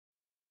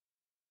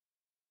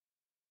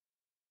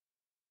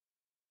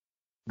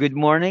Good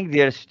morning,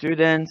 dear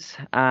students,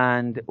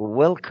 and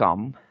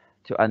welcome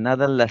to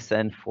another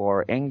lesson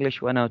for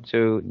English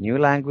 102 New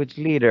Language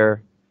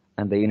Leader,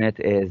 and the unit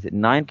is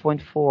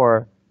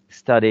 9.4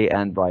 Study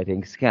and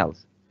Writing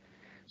Skills.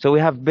 So we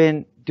have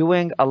been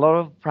doing a lot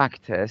of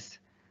practice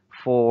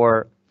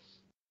for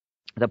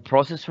the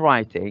process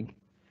writing.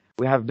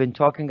 We have been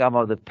talking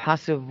about the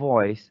passive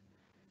voice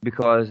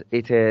because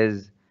it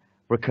is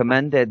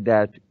recommended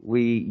that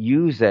we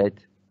use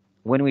it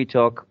when we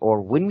talk or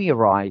when we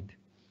write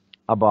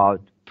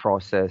about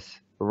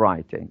process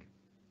writing.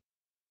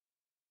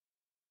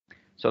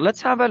 So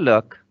let's have a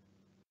look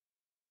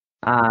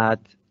at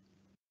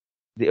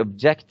the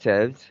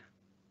objectives.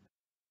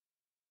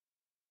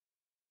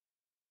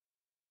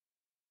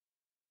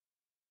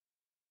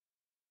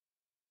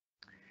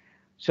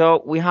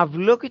 So we have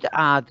looked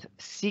at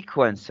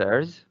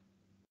sequencers,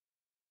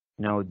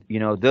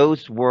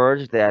 those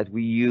words that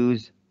we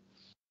use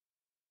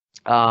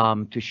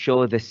to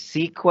show the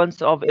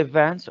sequence of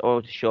events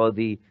or to show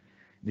the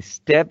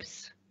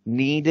steps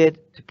needed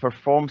to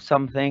perform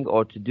something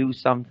or to do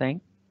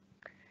something.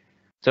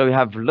 So we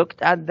have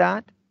looked at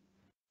that.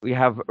 We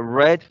have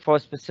read for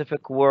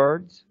specific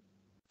words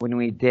when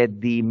we did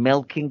the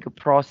milking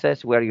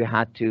process where you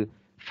had to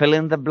fill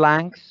in the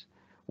blanks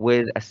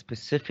with a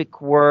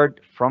specific word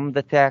from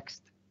the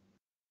text.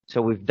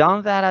 So we've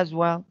done that as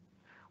well.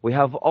 We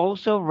have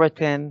also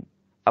written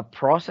a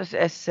process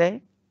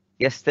essay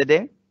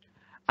yesterday.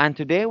 And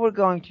today we're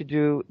going to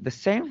do the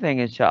same thing,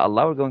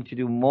 inshallah. We're going to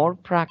do more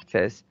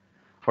practice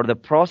for the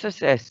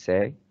process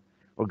essay.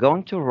 We're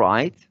going to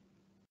write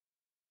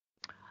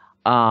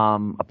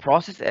a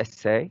process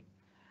essay.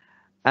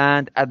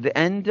 And at the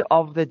end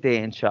of the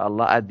day,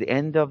 inshallah, at the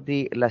end of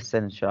the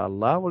lesson,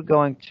 inshallah, we're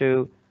going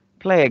to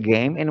play a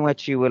game in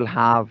which you will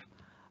have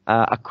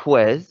a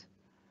quiz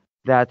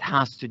that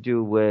has to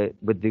do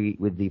with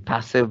the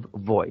passive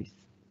voice.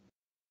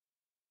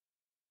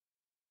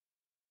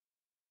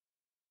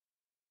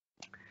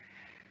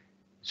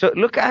 So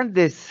look at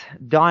this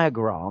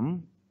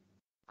diagram.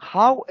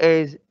 How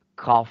is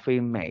coffee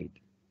made?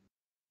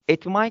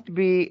 It might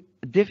be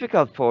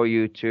difficult for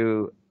you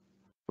to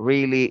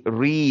really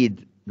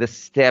read the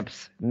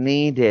steps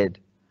needed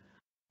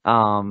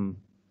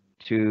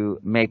to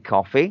make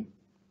coffee,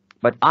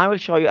 but I will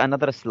show you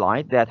another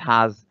slide that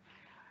has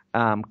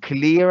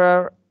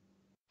clearer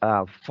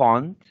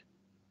font,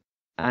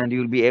 and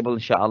you'll be able,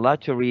 inshallah,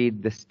 to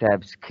read the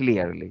steps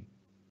clearly.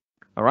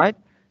 All right,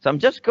 so I'm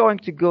just going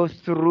to go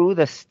through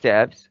the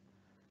steps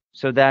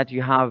so that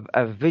you have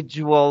a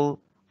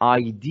visual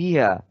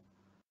idea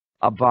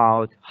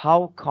about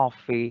how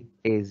coffee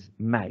is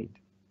made.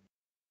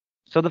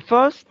 So the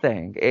first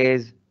thing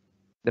is,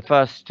 the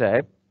first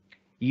step,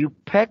 you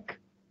pick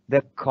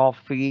the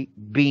coffee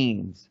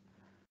beans.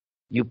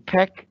 You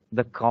pick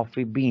the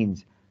coffee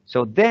beans.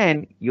 So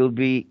then you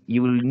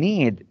will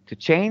need to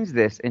change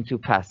this into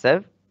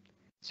passive.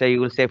 So you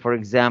will say, for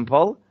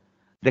example,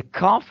 the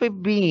coffee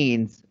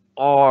beans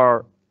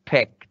are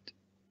picked.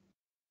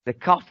 The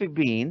coffee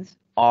beans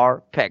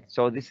are picked.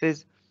 So this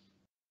is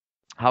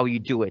how you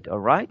do it, all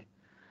right?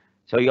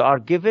 So you are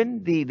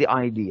given the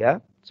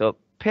idea. So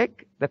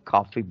pick the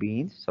coffee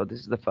beans. So this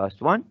is the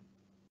first one.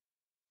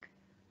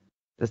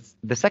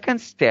 The second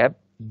step,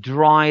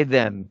 dry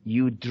them.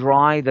 You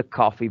dry the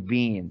coffee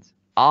beans.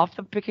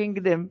 After picking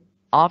the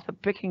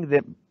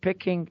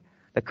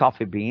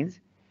coffee beans,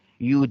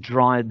 you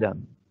dry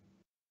them.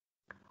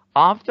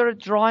 After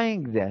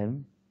drying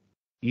them,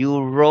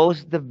 you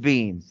roast the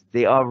beans.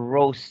 They are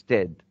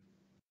roasted.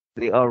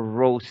 They are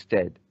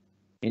roasted.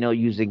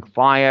 Using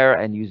fire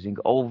and using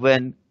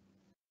oven.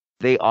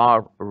 They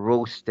are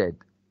roasted.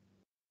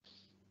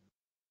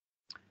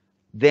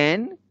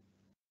 Then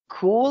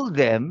cool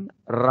them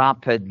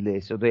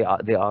rapidly. So they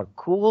are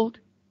cooled.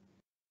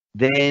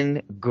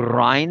 Then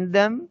grind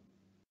them.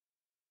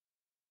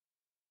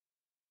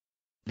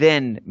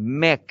 Then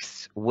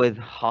mix with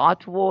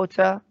hot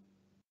water.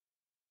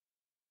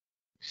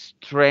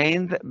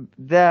 Strain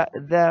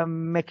the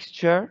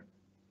mixture.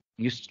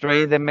 You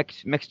strain the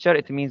mixture.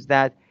 It means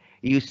that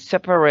you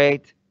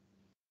separate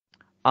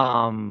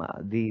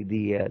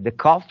the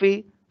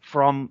coffee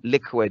from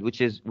liquid,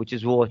 which is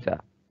water.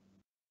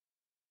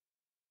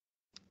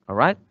 All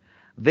right.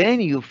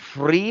 Then you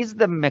freeze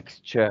the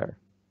mixture.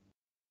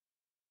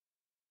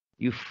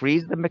 You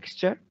freeze the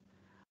mixture.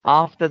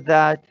 After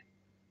that,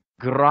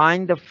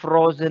 grind the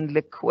frozen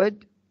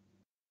liquid.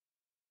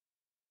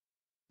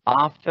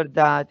 After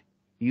that,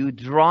 you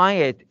dry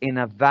it in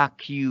a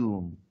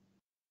vacuum.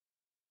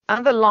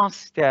 And the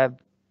last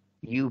step,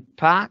 you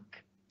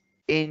pack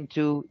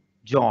into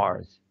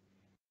jars.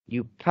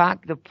 You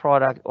pack the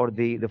product or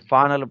the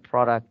final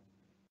product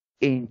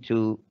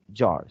into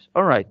jars.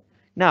 All right.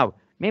 Now,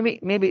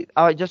 maybe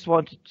I just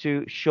wanted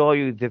to show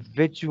you the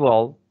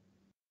visual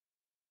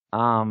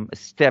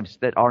steps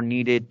that are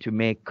needed to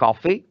make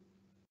coffee.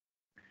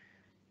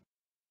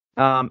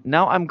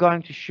 Now I'm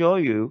going to show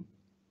you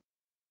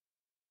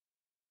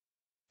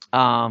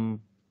the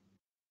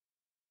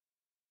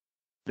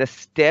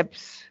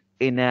steps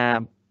in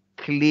a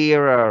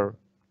clearer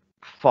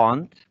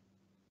font.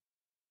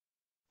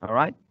 All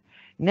right.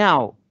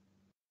 Now,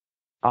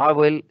 I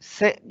will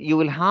say you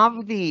will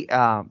have the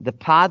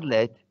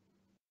Padlet.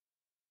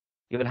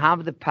 You will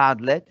have the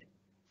Padlet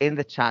in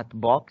the chat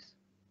box.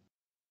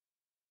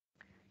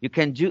 You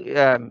can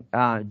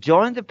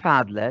join the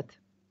Padlet,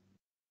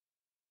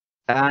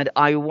 and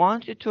I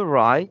want you to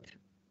write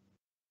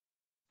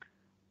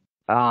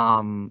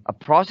a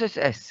process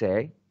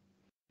essay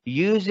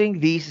using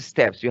these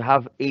steps. You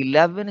have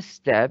 11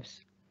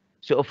 steps.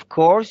 So of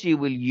course you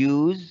will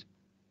use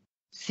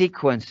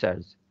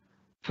sequencers.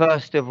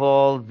 First of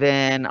all,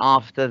 then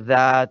after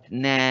that,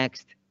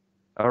 next.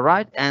 All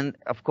right. And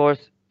of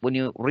course, when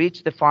you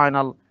reach the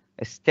final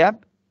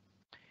step,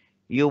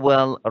 you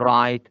will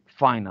write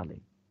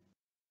finally.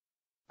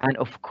 And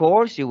of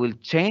course, you will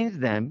change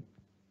them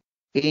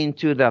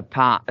into the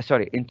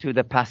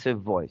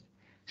passive voice.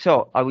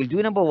 So I will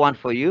do number 1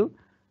 for you.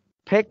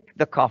 Pick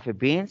the coffee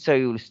bean. So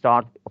you will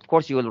start, of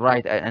course, you will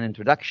write an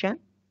introduction.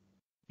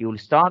 You will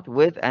start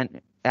with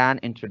an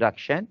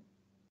introduction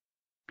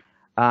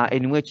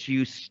in which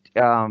you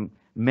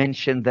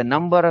mention the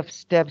number of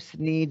steps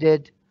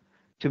needed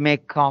to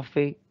make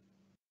coffee.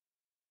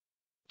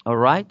 All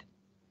right.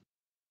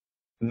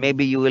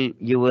 Maybe you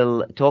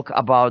will talk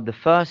about the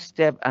first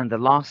step and the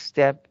last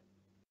step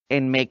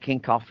in making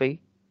coffee.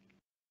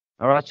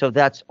 All right. So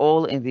that's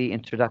all in the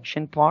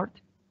introduction part.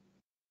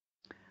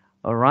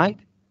 All right.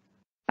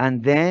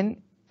 And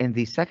then in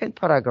the second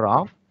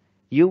paragraph,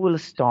 you will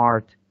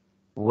start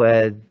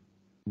with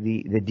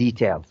the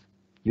details.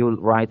 You will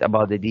write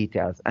about the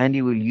details and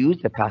you will use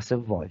the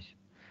passive voice.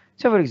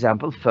 So for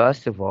example,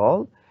 first of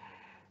all,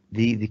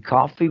 the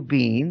coffee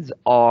beans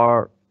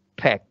are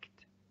picked.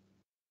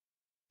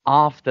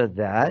 After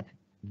that,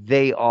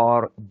 they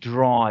are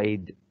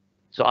dried.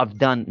 So I've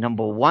done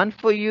number 1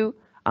 for you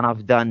and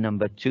I've done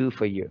number 2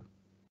 for you.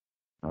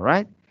 All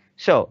right.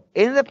 So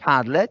in the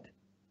Padlet,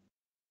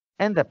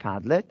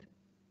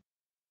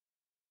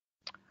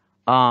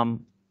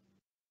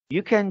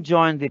 you can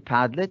join the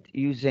Padlet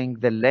using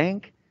the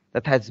link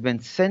that has been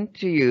sent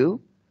to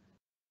you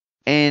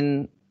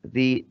in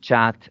the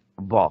chat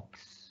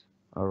box.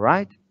 All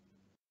right.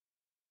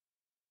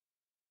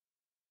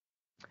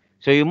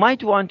 So you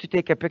might want to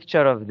take a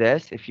picture of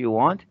this if you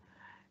want.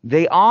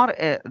 They are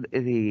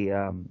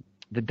the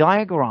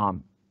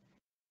diagram.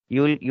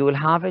 You will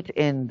have it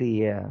in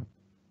the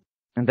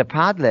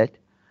Padlet,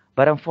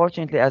 but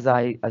unfortunately, as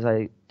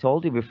I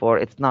told you before,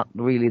 it's not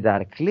really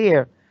that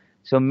clear.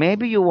 So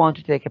maybe you want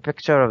to take a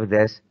picture of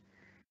this,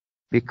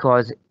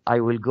 because I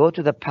will go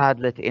to the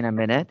Padlet in a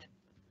minute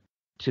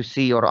to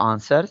see your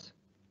answers.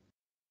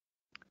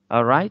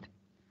 All right.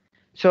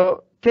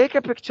 So take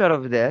a picture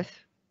of this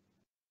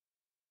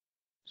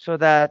so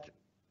that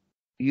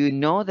you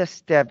know the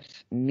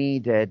steps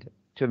needed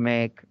to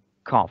make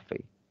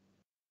coffee.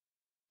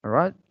 All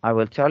right. I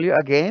will tell you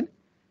again.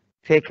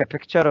 Take a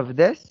picture of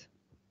this.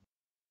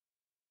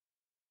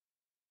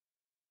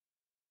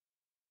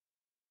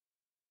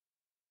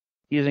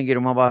 Using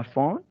your mobile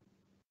phone.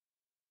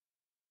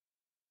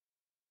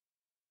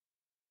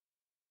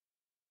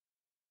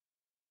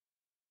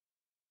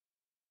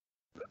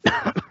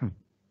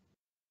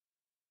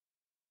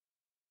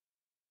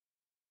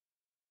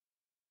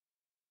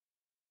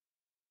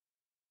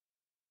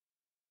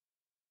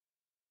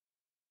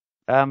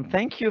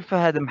 Thank you,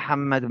 Fahad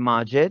Muhammad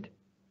Majid,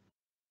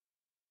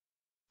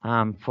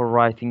 for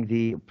writing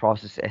the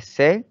process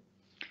essay.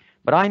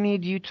 But I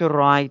need you to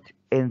write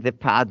in the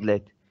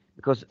Padlet,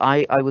 because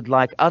I would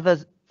like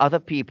other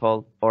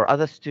people or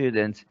other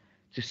students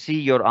to see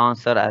your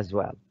answer as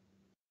well.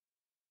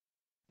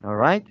 All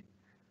right.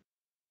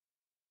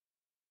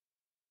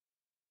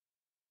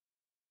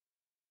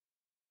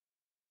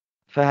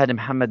 Fahad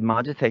Muhammad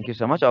Majid, thank you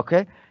so much.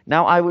 Okay.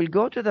 Now I will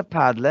go to the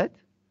Padlet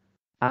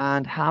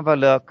and have a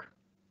look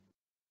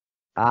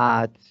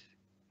at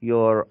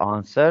your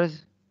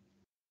answers.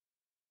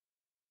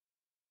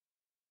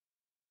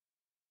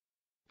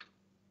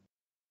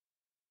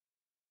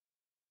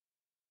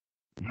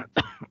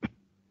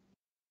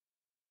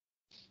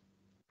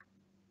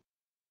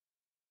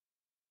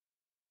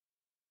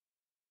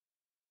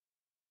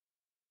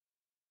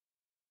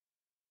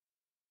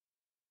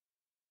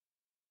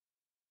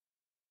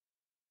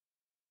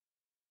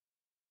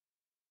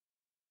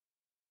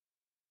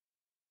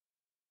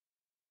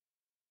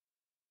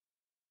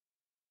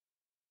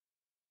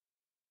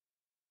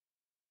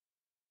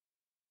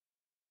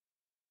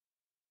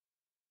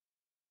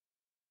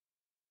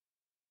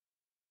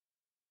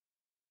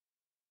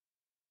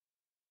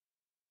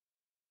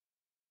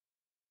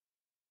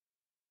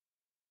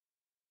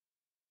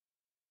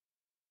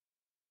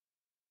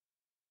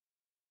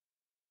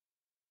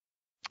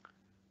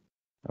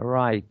 All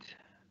right.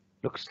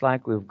 Looks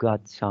like we've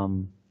got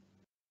some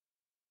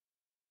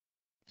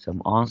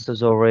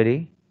answers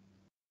already.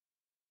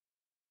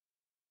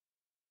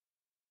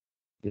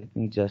 Let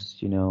me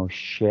just,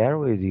 share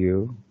with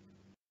you.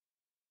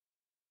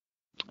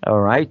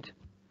 All right.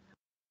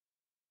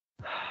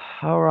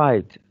 All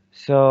right.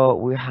 So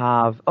we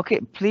have, okay,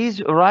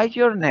 please write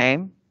your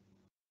name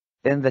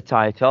in the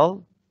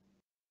title.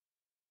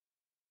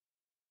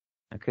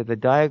 Okay, the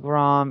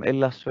diagram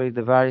illustrates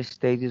the various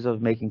stages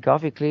of making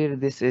coffee. Clearly,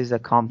 this is a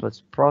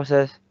complex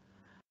process.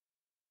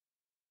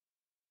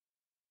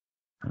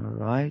 All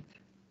right.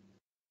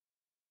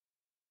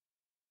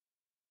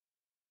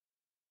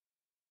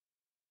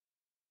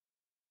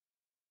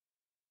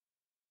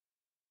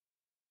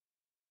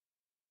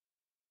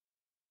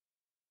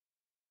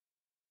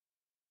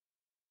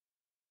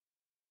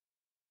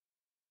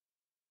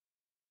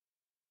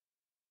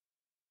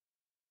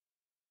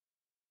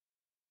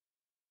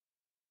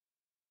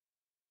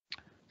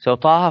 So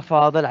Taha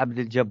Fadil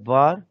Abdul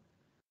Jabbar,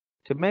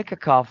 to make a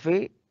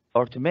coffee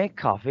or to make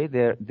coffee,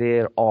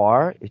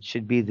 it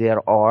should be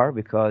there are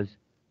because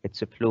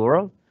it's a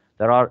plural.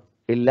 There are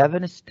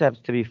 11 steps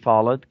to be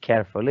followed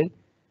carefully,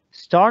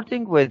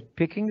 starting with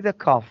picking the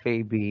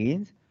coffee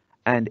beans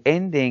and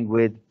ending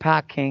with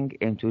packing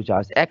into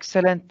jars.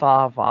 Excellent,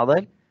 Taha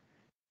Fadil.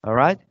 All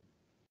right.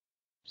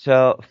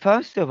 So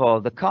first of all,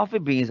 the coffee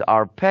beans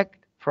are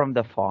picked from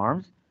the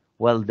farms.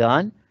 Well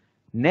done.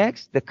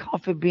 Next, the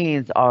coffee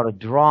beans are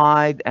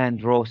dried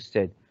and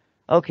roasted.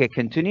 Okay,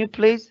 continue,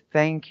 please.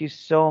 Thank you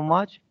so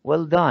much.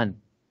 Well done.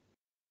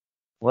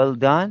 Well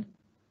done.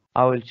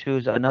 I will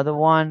choose another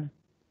one.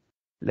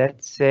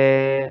 Let's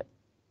say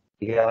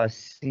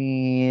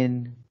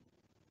Yasin.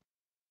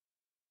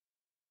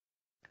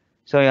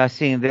 So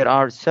Yasin, there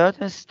are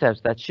certain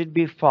steps that should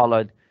be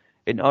followed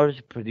in order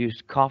to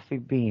produce coffee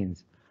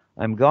beans.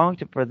 I'm going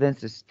to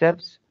present the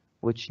steps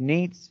which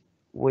need,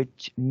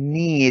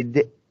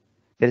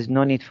 there is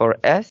no need for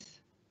S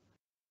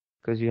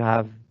because you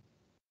have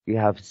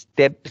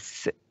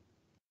steps,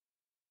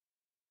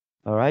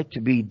 all right, to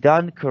be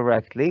done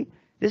correctly.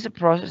 This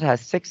process has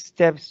 6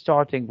 steps,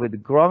 starting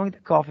with growing the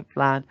coffee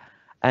plant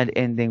and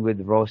ending with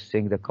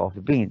roasting the coffee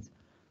beans.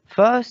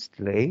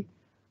 Firstly,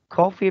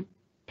 coffee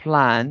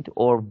plant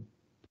or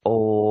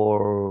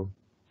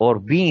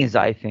beans,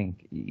 I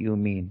think you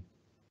mean,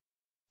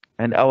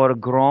 and are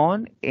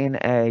grown in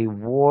a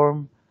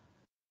warm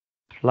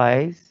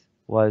place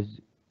was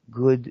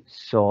good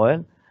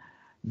soil.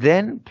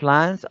 Then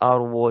plants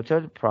are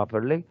watered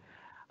properly.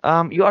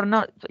 You are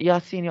not,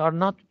 Yasin, you are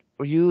not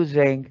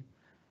using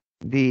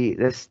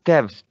the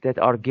steps that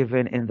are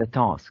given in the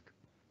task.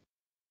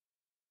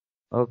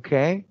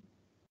 Okay?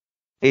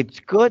 It's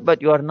good,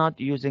 but you are not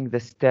using the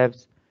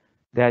steps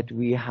that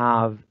we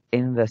have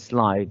in the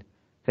slide.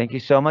 Thank you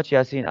so much,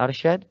 Yasin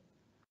Arshad.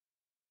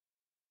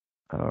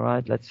 All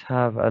right, let's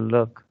have a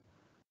look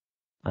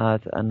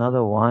at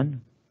another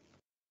one.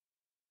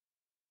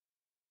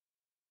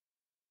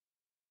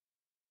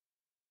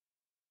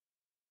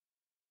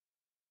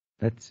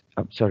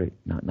 I'm sorry,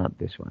 not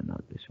this one,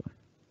 not this one.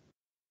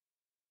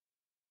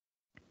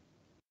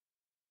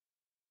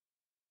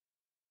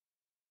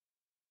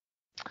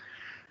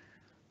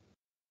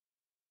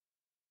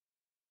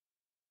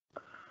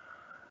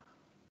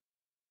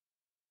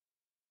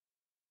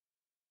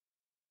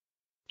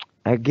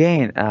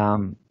 Again,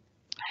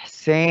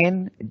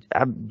 Hussein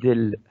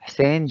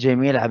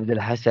Jamil Abdul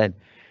Hassan,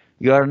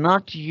 you are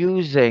not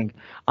using,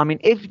 I mean,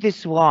 if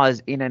this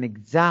was in an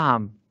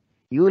exam,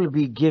 you will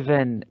be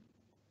given,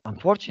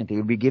 unfortunately,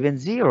 you'll be given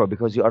 0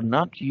 because you are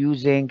not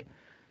using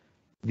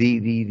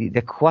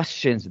the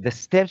questions, the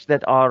steps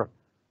that are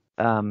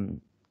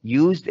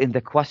used in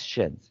the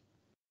questions.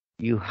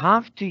 You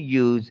have to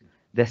use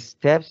the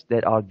steps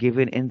that are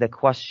given in the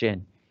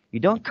question. You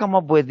don't come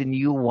up with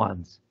new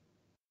ones.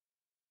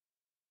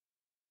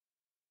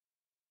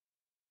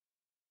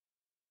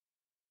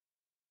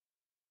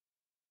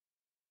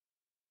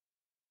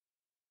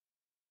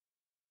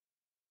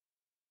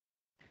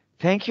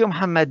 Thank you,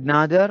 Muhammad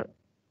Nader,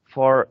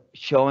 for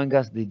showing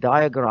us the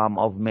diagram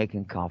of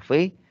making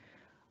coffee.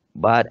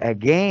 But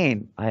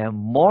again, I am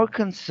more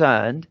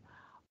concerned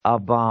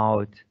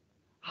about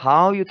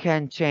how you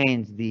can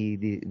change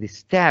the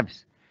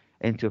steps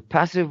into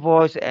passive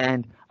voice,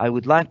 and I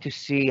would like to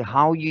see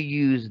how you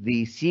use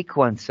the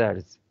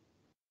sequencers.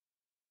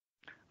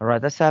 All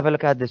right, let's have a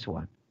look at this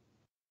one.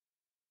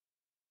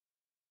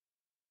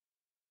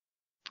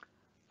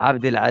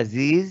 Abdul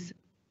Aziz.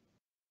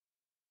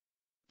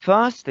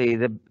 Firstly,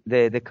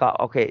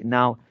 okay,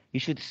 now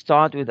you should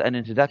start with an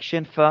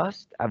introduction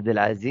first, Abdul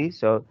Aziz.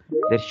 So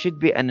there should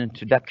be an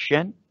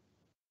introduction.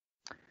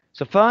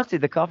 So firstly,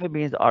 the coffee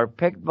beans are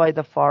picked by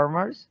the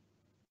farmers.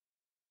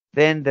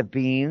 Then the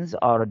beans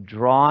are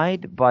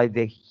dried by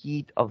the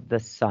heat of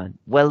the sun.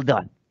 Well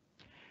done.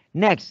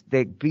 Next,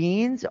 the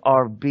beans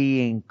are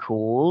being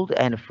cooled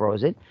and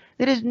frozen.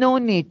 There is no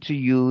need to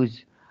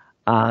use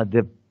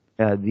the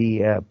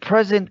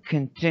present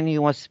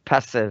continuous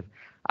passive,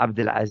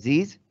 Abdul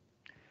Aziz.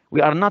 We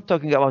are not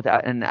talking about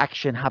an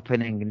action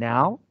happening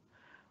now.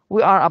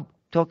 We are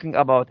talking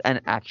about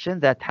an action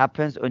that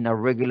happens on a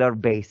regular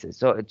basis.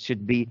 So it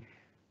should be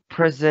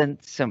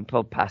present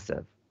simple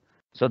passive.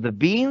 So the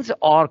beans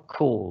are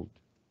cooled.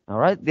 All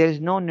right. There is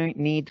no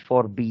need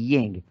for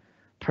being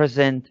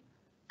present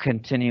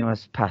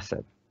continuous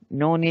passive.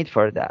 No need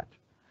for that.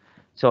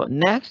 So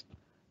next,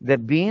 the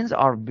beans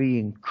are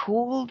being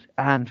cooled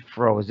and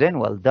frozen.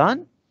 Well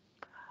done.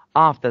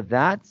 After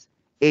that,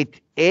 it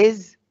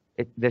is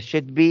There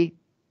should be,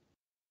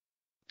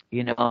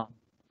 you know,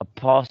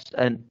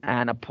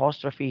 an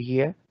apostrophe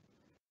here,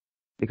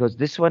 because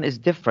this one is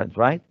different,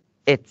 right?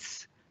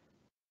 This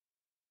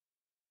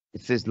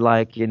is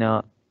like, you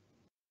know,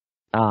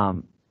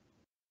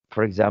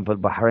 for example,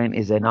 Bahrain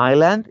is an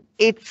island.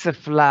 Its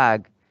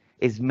flag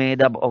is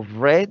made up of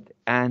red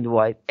and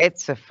white.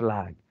 It's a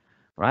flag,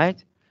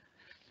 right?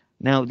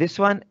 Now this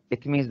one,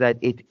 it means that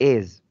it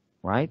is,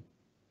 right?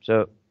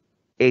 So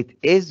it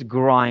is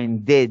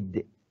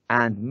grinded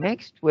and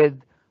mixed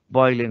with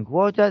boiling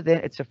water.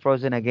 Then it's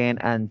frozen again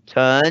and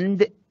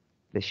turned.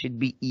 There should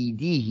be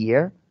ed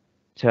here.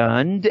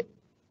 Turned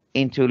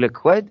into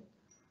liquid.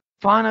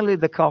 Finally,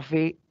 the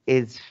coffee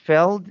is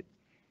filled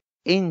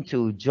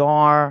into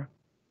jar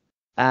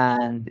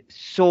and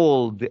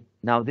sold.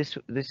 Now this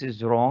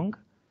is wrong.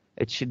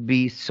 It should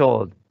be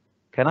sold.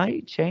 Can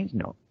I change?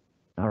 No.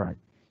 All right.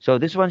 So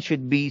this one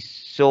should be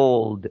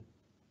sold.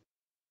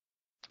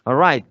 All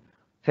right.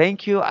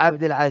 Thank you,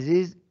 Abdul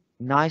Aziz.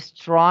 Nice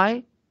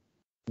try.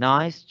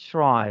 Nice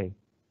try.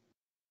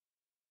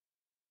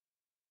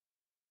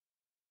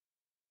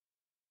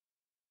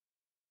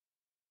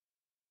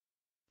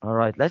 All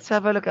right. Let's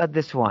have a look at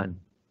this one.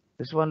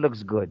 This one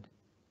looks good.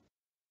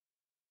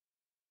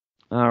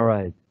 All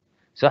right.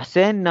 So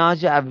Hussein,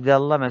 Naji,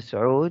 Abdullah,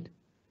 Masood.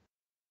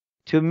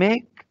 To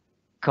make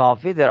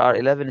coffee, there are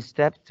 11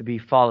 steps to be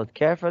followed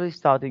carefully,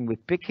 starting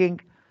with picking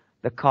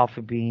the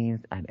coffee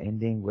beans and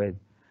ending with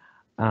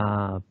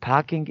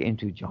packing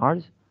into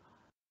jars.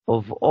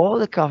 Of all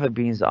the coffee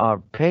beans are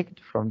picked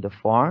from the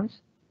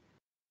farms,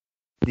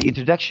 the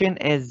introduction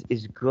is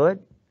good.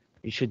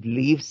 You should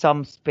leave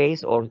some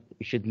space, or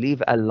you should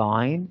leave a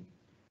line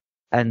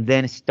and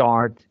then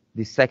start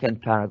the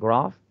second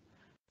paragraph.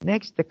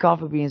 Next, the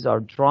coffee beans are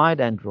dried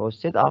and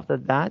roasted. After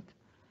that,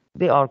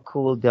 they are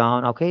cooled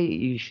down. Okay,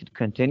 you should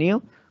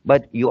continue,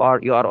 but you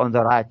are on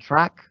the right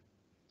track.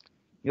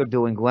 You're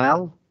doing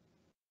well.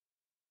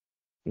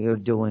 You're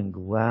doing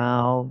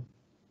well.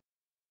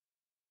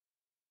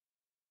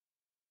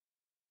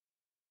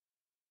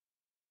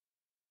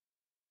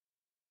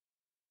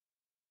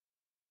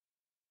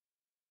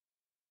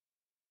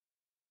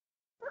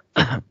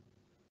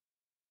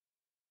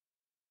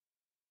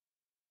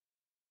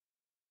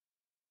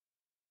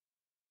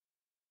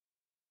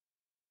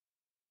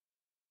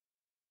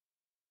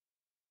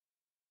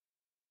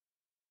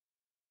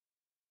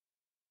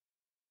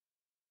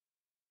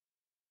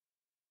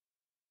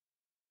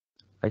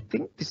 I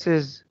think this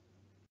is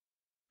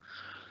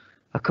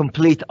a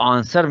complete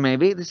answer,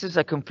 maybe. This is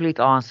a complete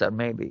answer,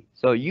 maybe.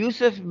 So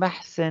Yusuf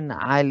Mahsen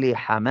Ali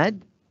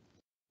Hamad.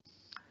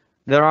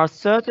 There are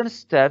certain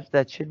steps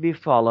that should be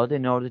followed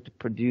in order to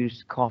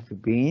produce coffee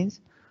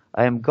beans.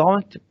 I am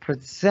going to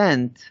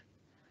present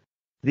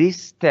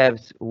these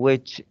steps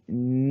which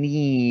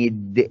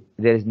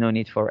there is no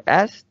need for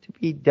S, to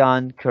be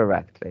done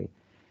correctly.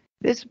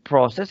 This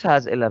process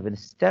has 11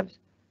 steps,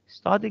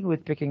 starting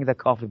with picking the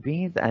coffee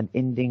beans and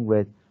ending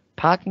with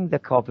packing the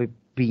coffee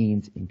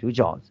beans into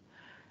jars.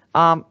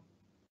 I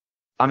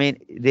mean,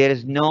 there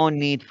is no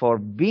need for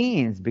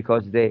beans,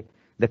 because the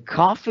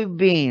coffee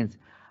beans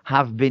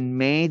have been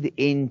made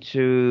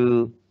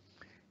into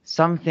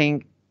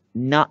something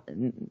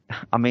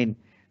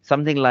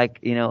something like,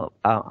 you know,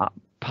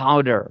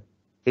 powder.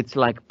 It's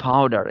like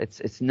powder.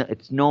 It's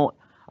no.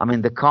 I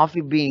mean, the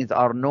coffee beans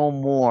are no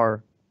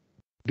more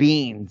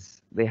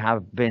beans. They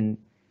have been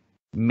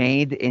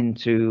made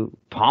into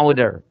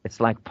powder. It's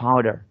like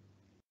powder.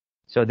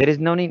 So there is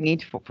no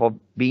need for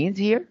beans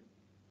here.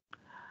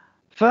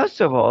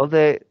 First of all,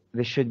 there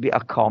should be a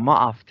comma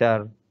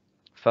after.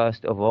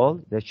 First of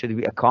all, there should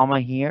be a comma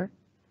here.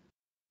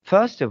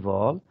 First of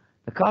all,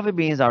 the coffee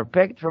beans are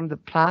picked from the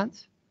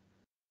plants.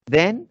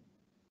 Then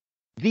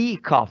the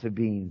coffee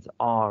beans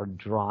are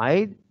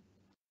dried,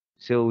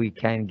 so we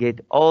can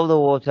get all the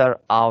water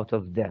out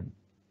of them.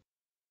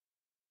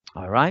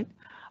 All right.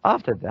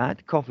 After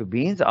that, coffee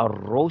beans are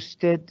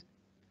roasted.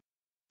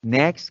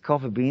 Next,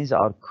 coffee beans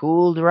are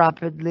cooled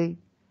rapidly.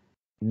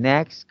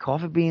 Next,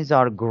 coffee beans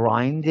are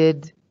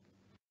grinded.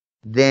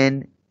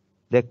 Then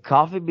the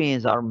coffee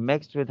beans are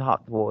mixed with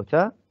hot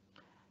water.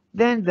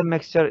 Then the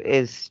mixture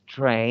is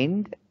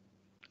strained.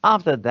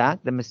 After that,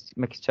 the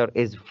mixture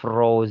is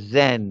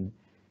frozen,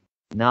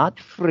 not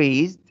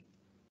freezed,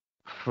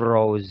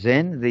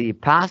 frozen. The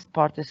past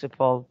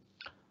participle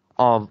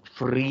of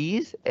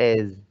freeze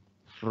is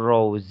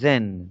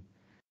frozen.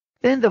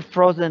 Then the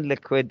frozen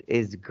liquid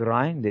is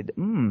grinded.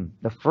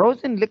 The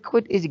frozen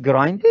liquid is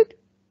grinded?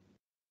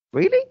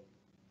 Really?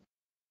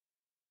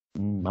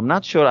 I'm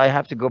not sure. I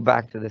have to go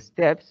back to the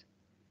steps.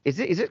 Is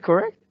it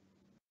correct?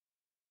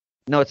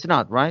 No, it's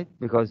not, right?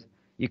 Because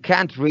you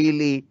can't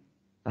really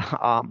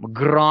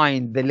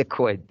grind the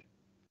liquid.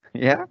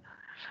 Yeah?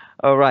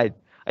 All right.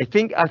 I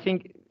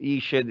think you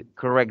should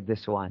correct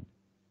this one.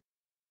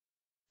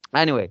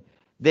 Anyway,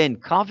 then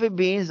coffee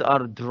beans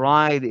are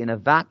dried in a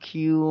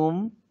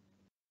vacuum.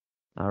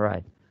 All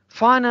right.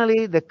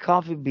 Finally, the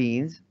coffee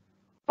beans,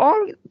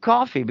 or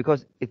coffee,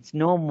 because it's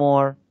no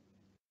more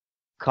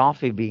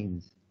coffee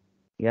beans.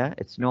 Yeah,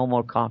 it's no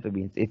more coffee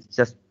beans. It's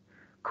just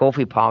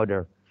coffee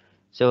powder.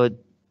 So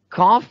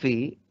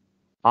coffee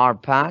are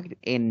packed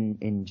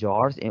in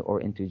jars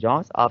or into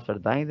jars after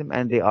dyeing them,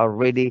 and they are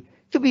ready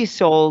to be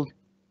sold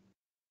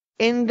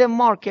in the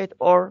market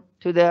or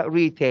to the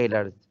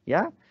retailers.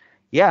 Yeah,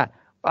 yeah.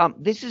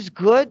 This is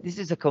good. This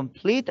is a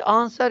complete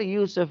answer.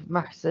 Yusuf,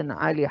 Mahsen,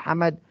 Ali,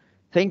 Hamad,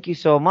 thank you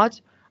so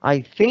much.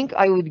 I think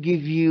I would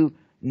give you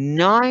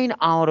 9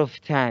 out of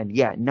 10.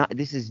 Yeah, no,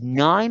 this is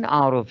 9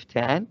 out of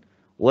 10.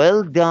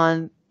 Well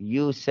done,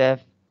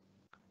 Yusuf,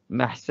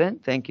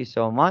 Mahsen. Thank you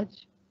so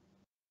much.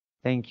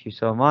 Thank you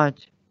so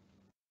much.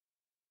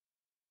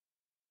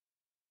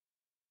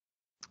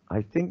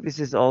 I think this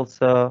is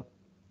also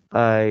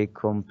a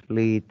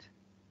complete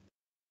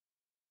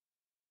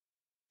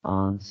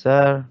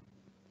answer.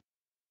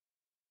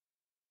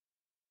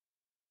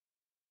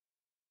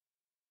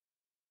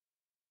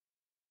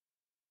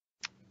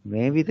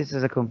 Maybe this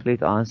is a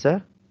complete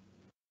answer.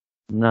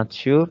 Not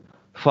sure.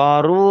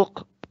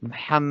 Farouk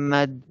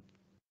Muhammad.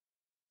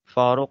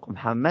 Farouk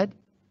Muhammad.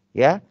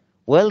 Yeah.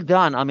 Well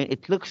done. I mean,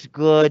 it looks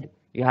good.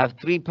 You have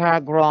 3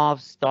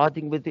 paragraphs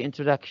starting with the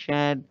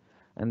introduction,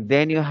 and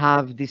then you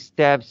have the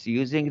steps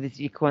using the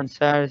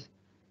sequencers.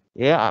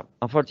 Yeah.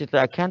 Unfortunately,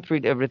 I can't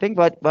read everything,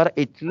 but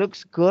it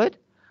looks good.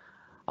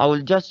 I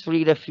will just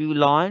read a few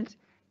lines.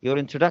 Your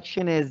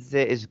introduction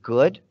is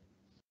good.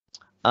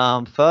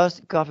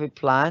 First coffee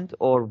plant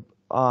or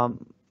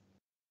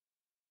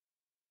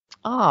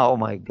oh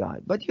my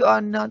God! But you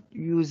are not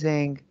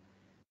using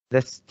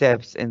the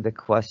steps in the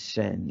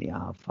question,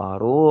 yeah,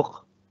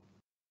 Farouk.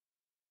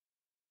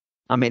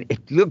 I mean,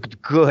 it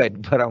looked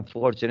good, but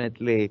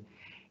unfortunately,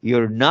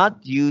 you're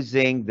not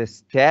using the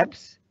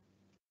steps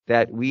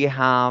that we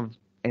have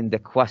in the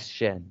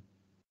question.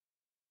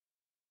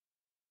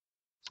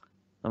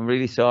 I'm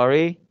really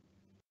sorry.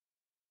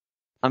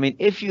 I mean,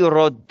 if you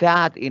wrote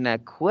that in a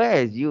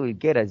quiz, you will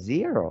get a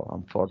 0,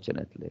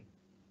 unfortunately,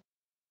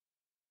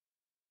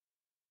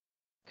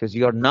 because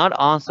you're not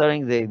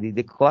answering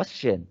the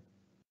question.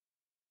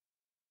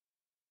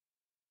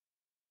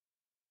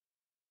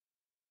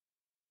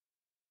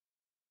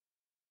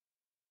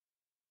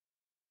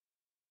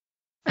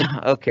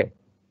 Okay,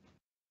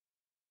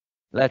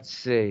 let's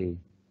see.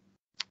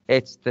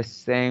 It's the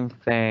same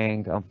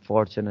thing,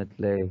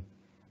 unfortunately.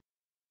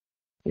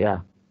 Yeah,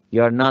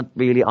 you're not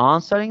really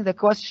answering the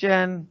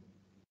question.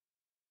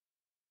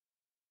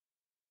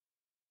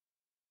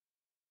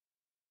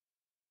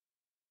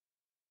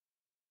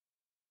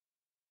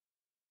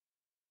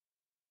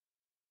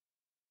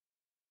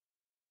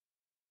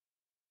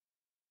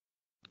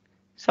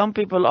 Some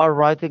people are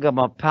writing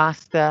about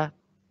pasta,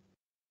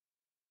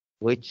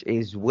 which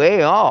is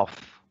way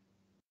off.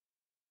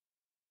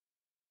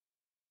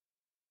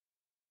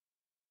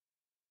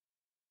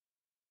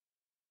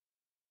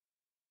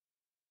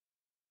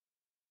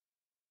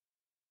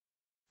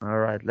 All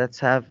right, let's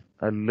have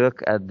a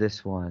look at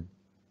this one.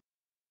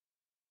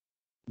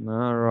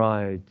 All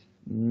right.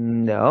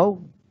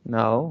 No,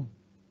 no,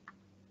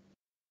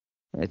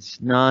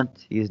 it's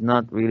not. He's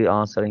not really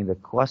answering the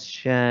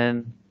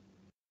question.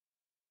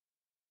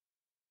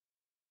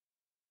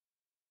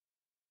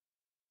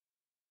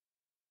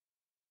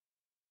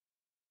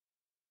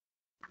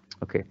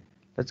 Okay,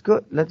 let's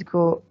go. Let's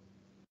go.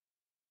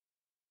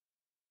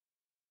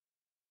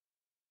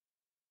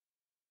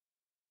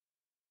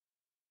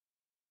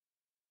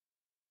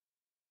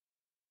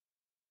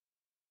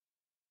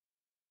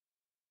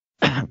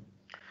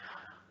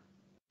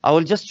 I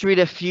will just read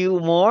a few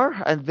more,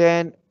 and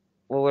then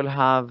we will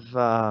have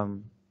a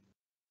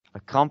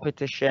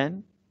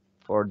competition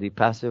for the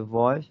passive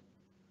voice.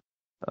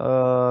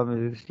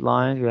 This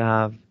line we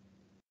have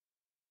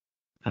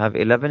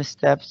 11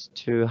 steps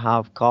to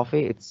have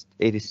coffee.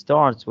 It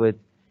starts with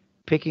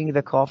picking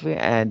the coffee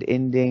and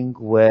ending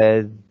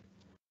with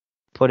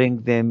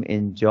putting them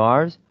in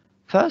jars.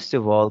 First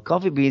of all,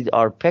 coffee beans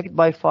are picked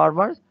by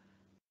farmers.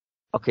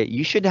 Okay,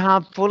 you should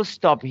have full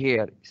stop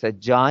here,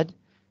 Sajjad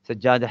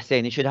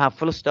Hussein. You should have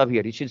full stop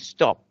here. You should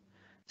stop.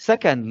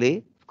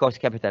 Secondly, of course,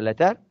 capital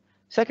letter.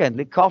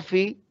 Secondly,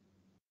 coffee,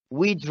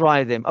 we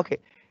dry them. Okay,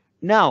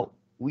 now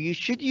you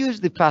should use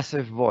the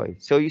passive voice.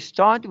 So you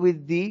start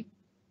with the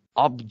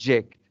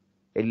object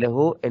اللي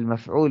هو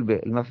المفعول به.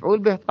 المفعول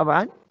به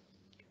طبعا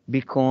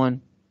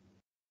بيكون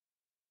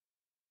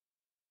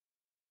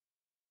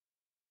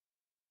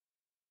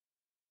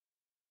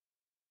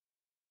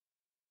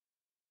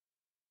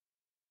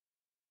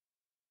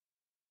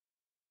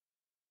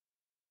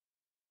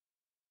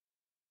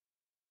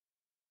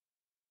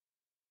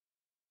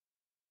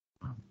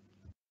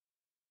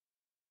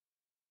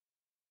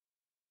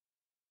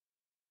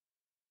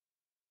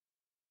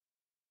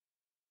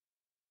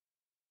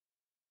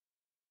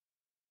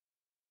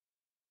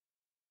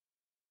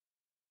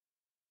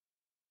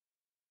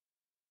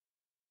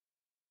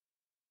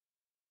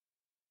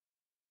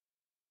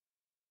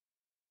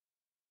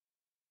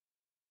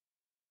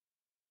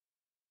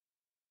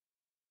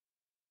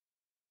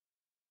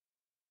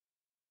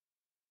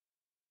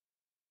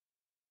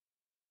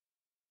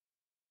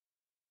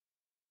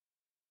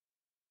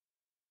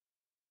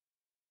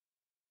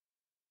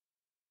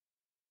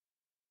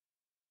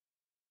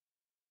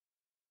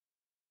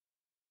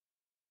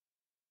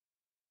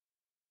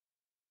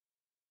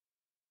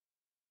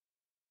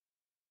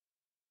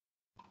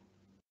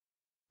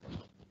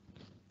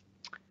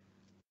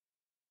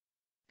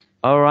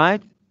All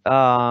right.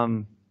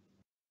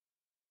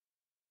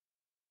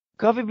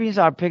 Coffee beans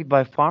are picked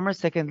by farmers.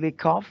 Secondly,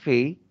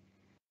 coffee,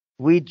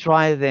 we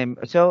dry them.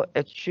 So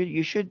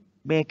you should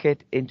make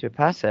it into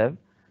passive.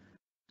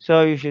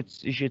 So you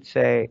should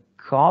say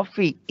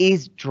coffee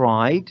is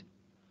dried.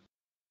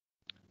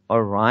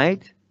 All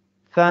right.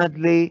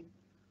 Thirdly,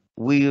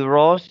 we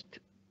roast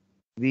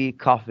the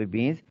coffee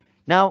beans.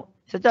 Now,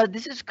 Sajjad,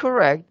 this is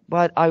correct,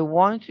 but I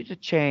want you to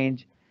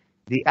change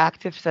the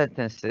active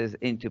sentences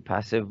into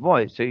passive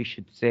voice. So you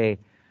should say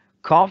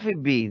coffee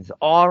beans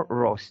are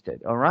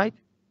roasted. All right.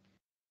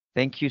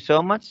 Thank you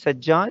so much,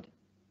 Sajjad.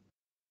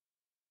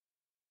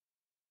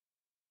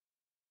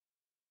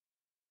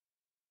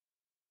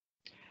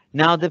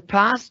 Now, the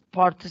past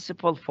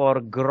participle for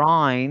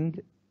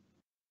grind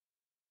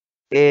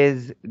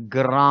is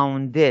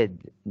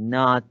grounded,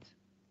 not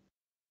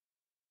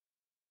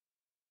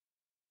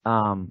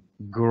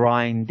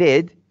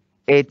grinded.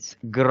 It's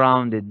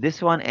grounded.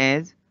 This one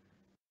is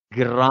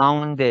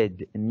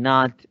grounded,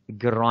 not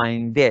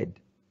grinded.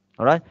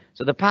 All right.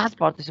 So the past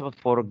participle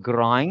for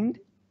grind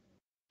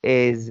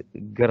is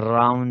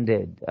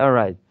grounded. All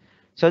right.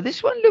 So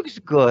this one looks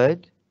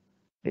good.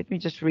 Let me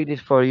just read it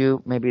for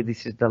you. Maybe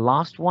this is the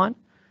last one,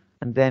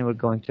 and then we're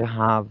going to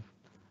have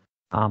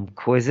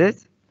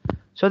quizzes.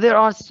 So there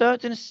are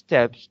certain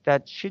steps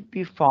that should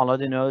be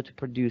followed in order to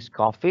produce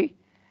coffee.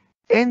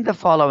 In the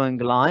following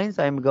lines,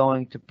 I'm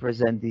going to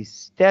present these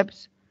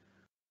steps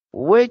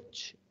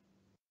which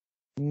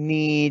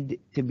need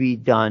to be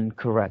done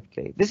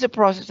correctly. This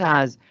process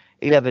has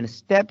 11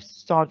 steps,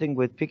 starting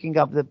with picking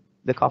up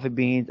the coffee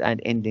beans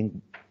and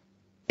ending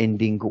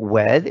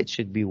with, it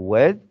should be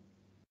with,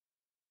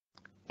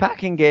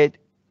 packing it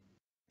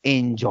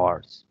in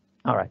jars.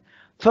 All right.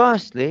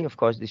 Firstly, of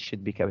course, this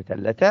should be capital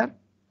letter.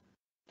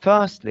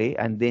 Firstly,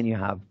 and then you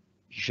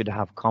should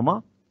have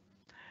comma.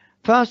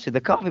 Firstly, the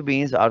coffee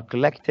beans are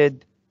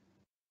collected,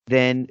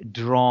 then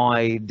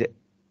dried.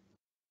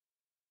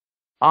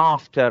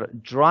 After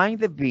drying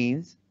the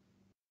beans,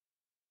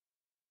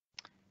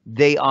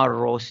 they are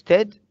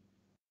roasted.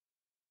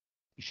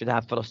 You should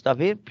have full stop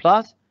here.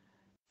 Plus,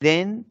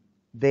 then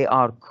they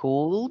are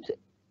cooled.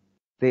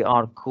 They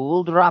are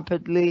cooled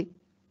rapidly.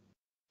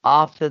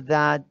 After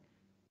that,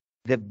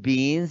 the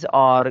beans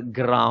are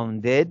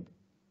grounded.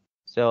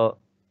 So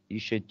you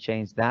should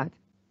change that.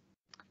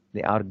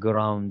 They are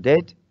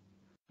grounded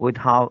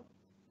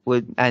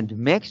and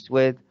mixed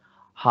with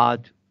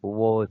hot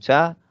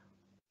water.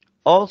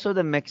 Also,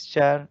 the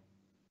mixture,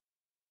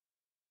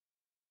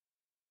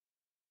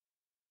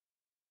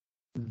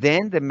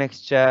 then the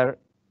mixture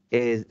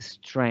is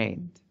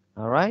strained.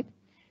 All right.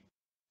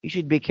 You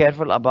should be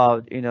careful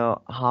about,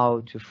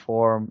 how to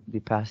form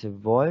the passive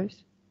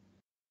voice.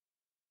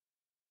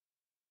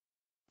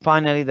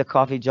 Finally, the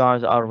coffee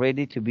jars are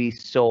ready to be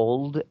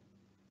sold.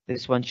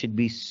 This one should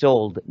be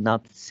sold,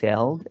 not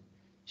sold.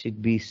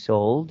 Should be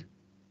sold.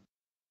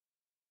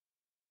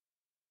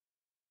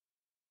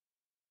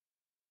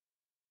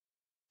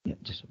 Yeah,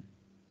 just.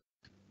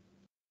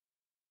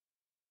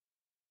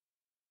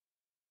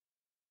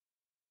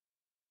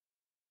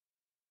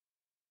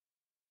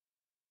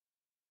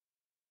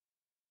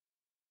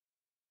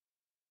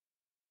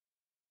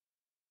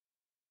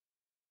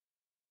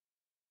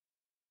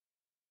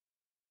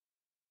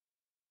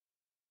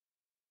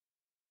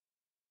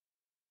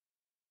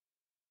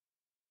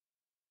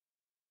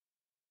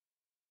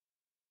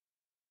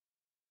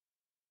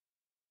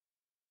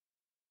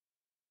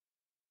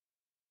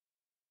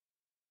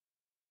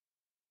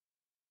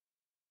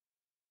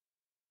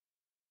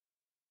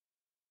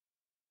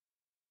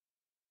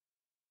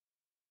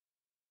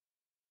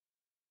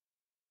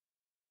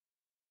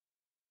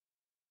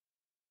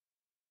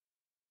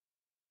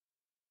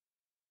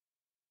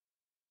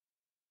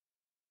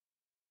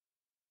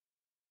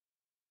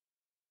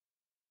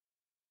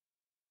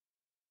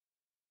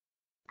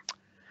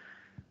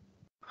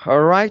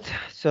 All right,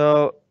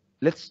 so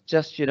let's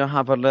just,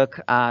 have a look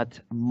at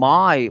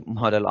my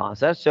model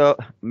answer. So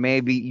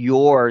maybe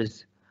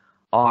yours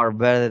are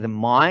better than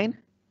mine,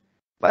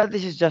 but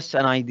this is just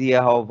an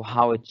idea of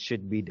how it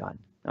should be done.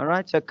 All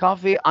right, so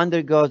coffee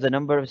undergoes a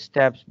number of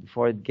steps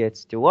before it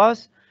gets to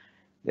us.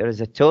 There is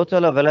a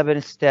total of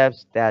 11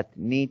 steps that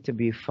need to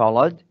be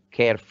followed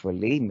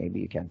carefully,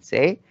 maybe you can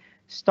say,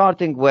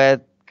 starting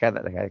with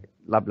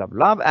blah, blah,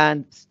 blah,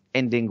 and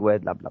ending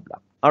with blah, blah, blah.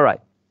 All right.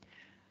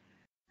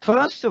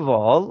 First of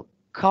all,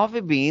 coffee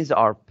beans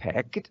are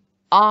picked.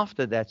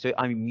 After that, so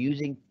I'm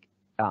using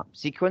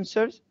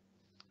sequencers.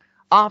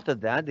 After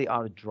that, they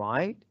are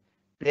dried.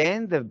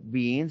 Then the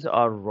beans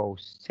are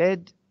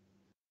roasted.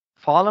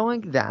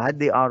 Following that,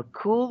 they are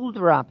cooled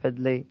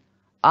rapidly.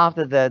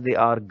 After that, they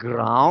are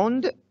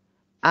ground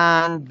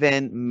and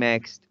then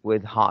mixed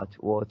with hot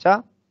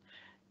water.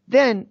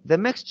 Then the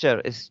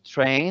mixture is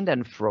strained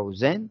and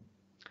frozen.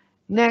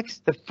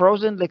 Next, the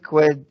frozen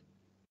liquid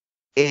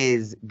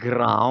is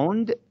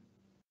ground.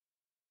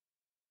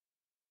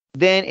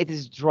 Then it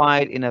is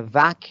dried in a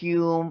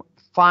vacuum.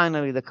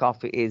 Finally, the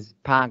coffee is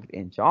packed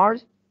in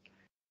jars.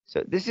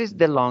 So this is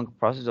the long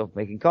process of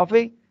making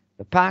coffee.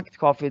 The packed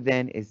coffee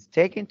then is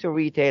taken to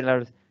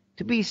retailers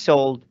to be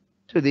sold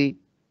to the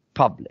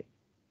public.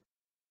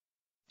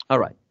 All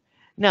right.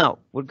 Now,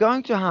 we're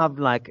going to have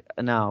like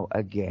now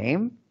a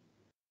game.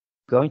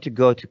 Going to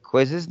go to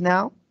quizzes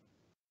now.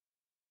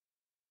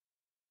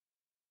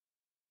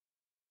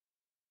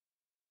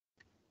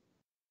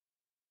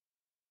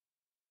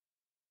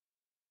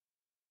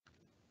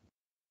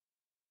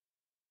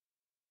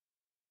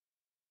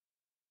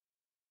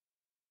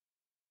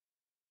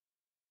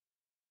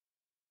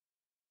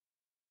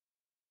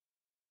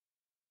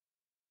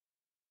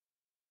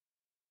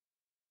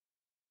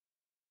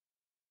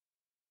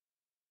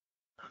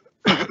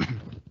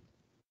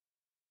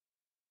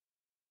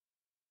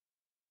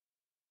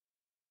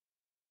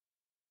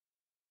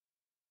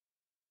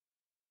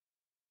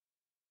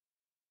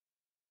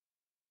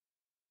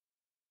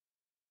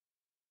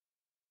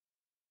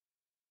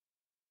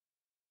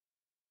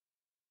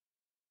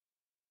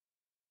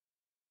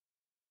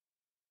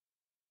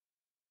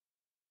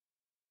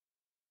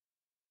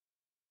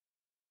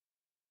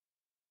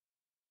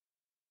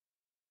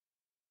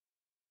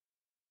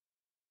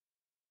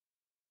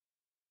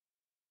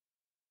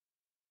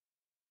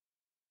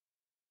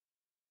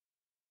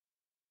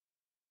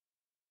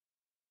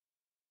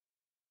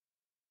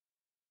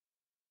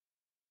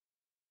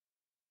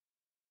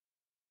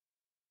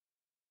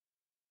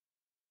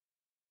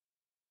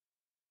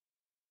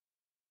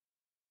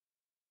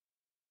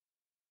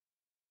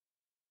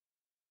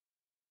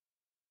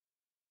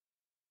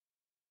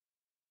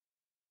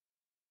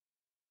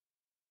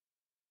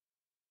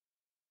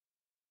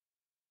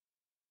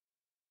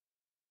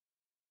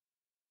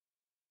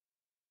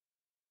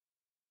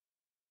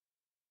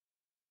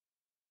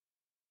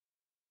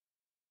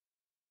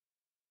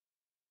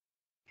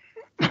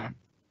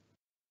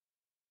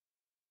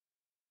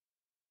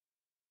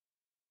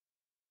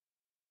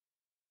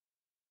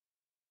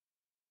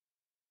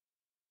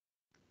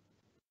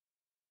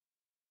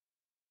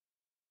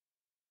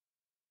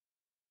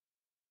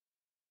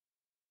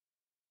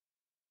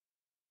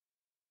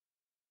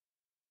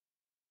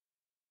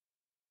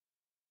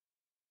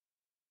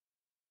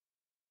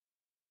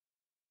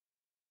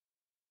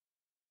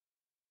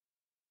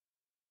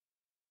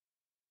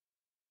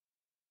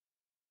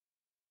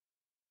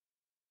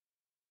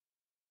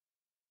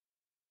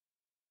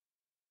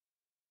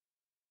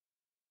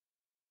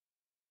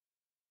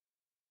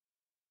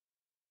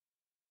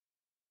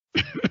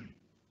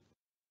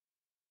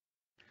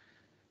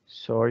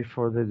 Sorry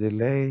for the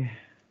delay.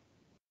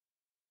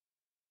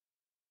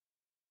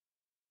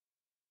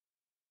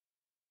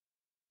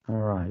 All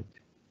right.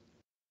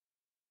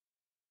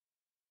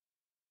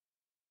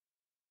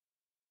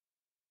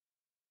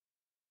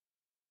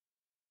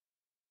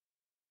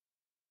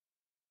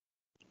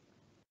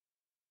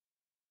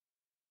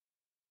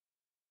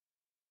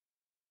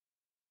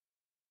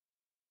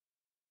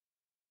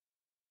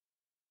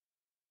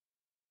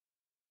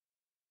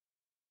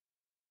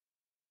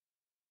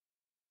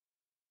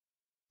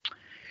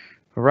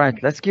 All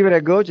right, let's give it a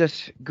go.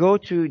 Just go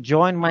to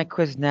join my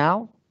quiz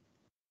now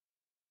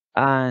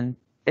and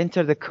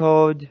enter the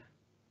code.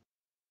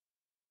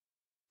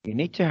 You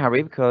need to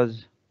hurry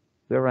because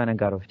we're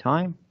running out of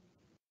time.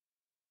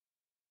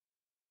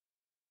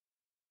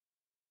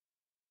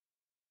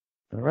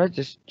 All right,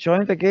 just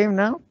join the game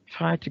now.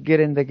 Try to get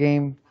in the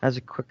game as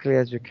quickly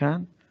as you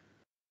can.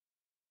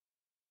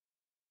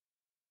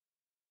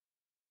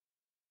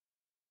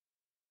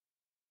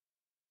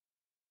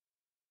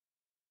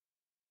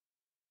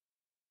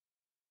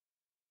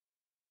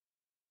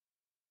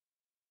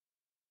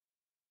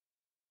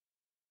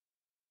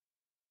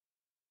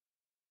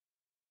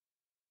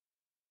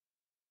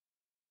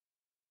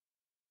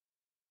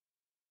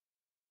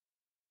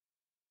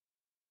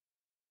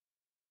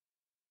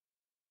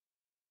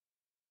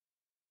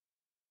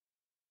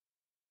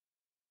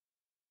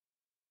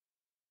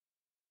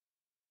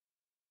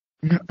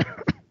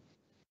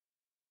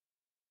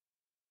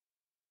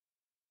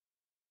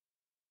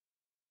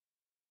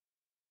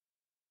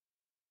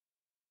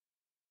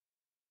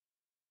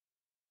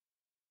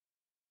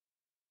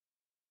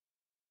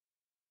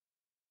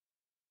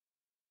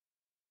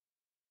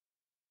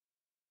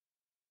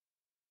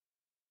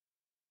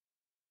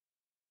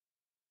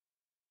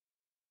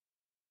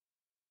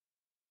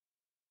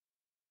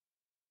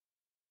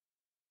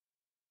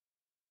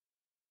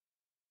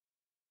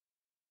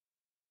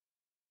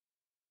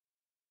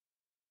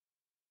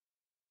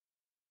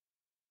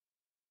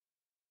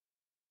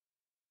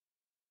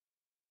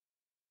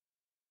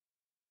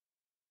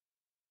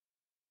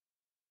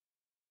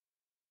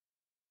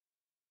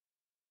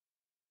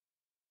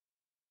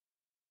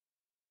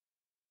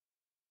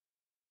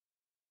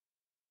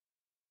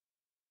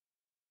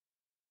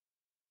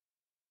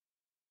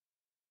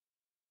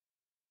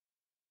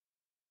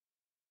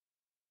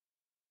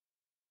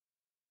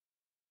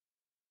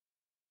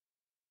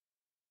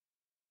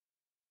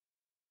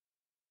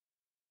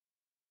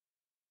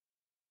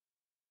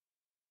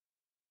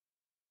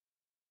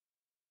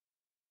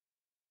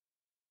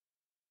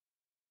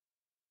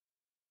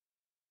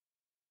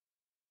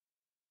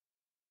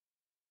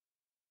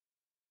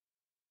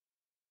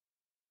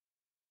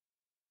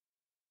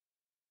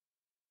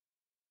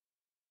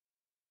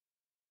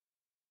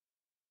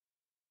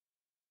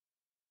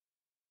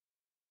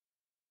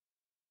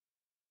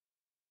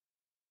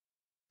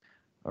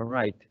 All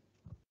right.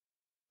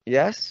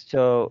 Yes.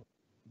 So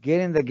get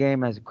in the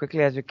game as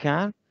quickly as you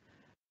can.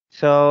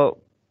 So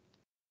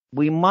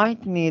we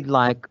might need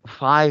like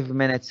 5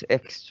 minutes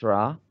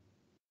extra.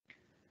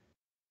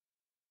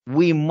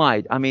 We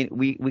might. I mean,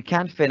 we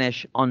can't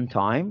finish on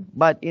time,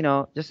 but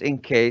just in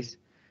case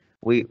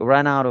we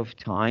run out of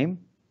time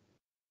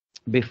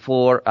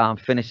before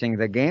finishing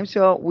the game,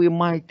 so we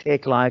might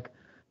take like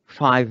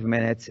 5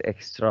 minutes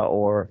extra,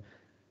 or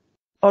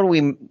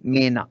we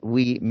may not.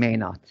 We may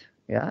not.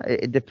 Yeah,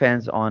 it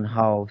depends on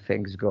how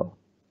things go.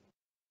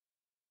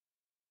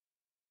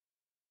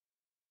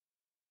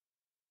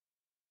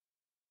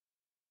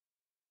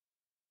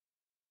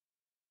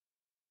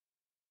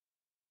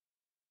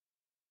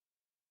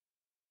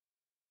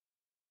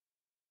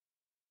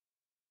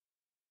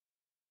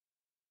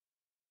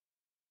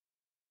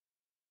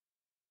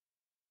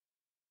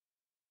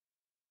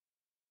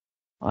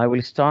 I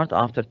will start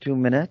after 2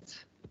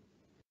 minutes.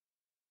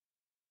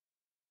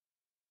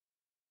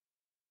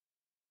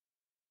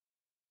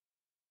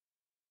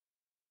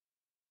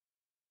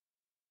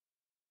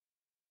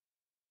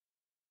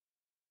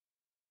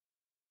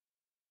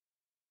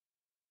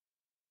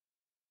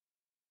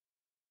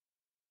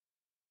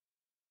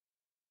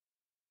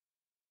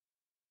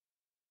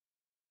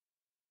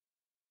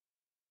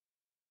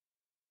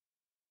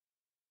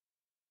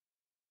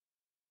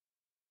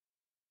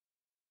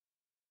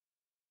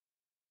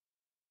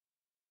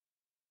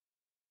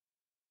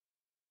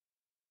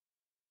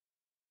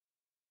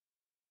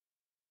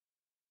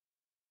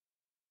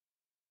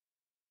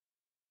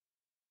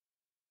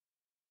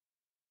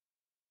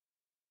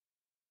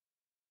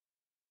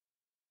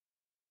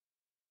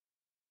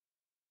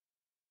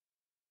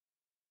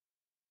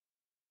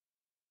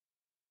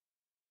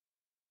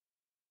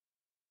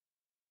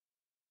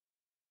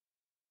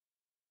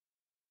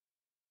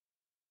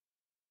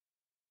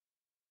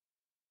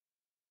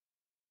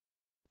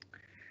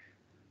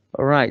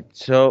 All right.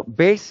 So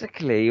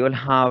basically, you'll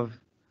have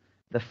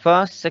the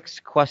first 6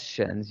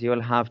 questions.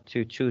 You'll have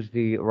to choose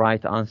the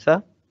right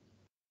answer,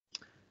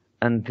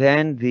 and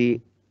then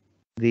the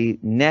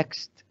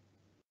next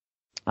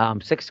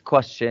 6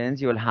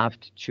 questions, you'll have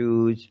to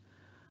choose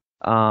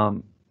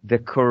um, the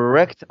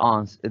correct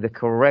answer, the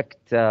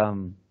correct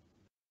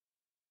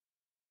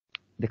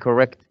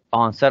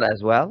answer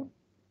as well.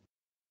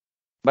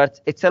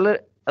 But it's a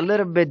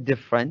little bit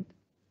different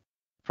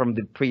from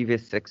the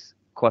previous 6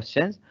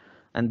 questions.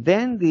 And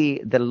then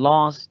the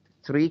last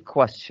 3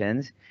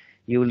 questions,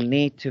 you'll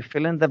need to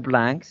fill in the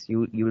blanks.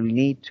 You'll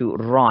need to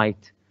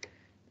write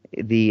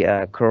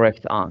the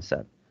correct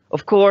answer.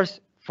 Of course,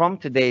 from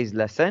today's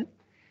lesson,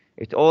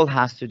 it all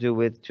has to do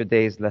with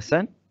today's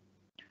lesson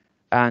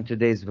and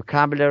today's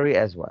vocabulary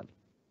as well.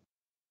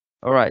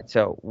 All right,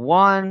 so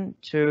 1,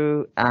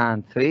 2,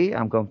 and 3.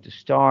 I'm going to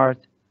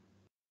start.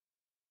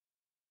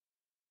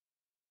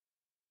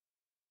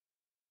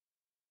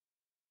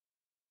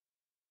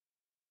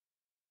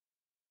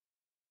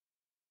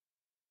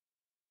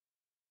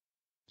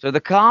 So the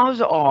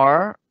cows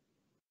are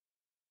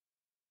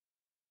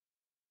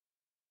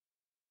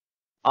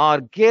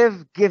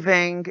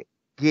giving,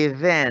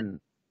 given.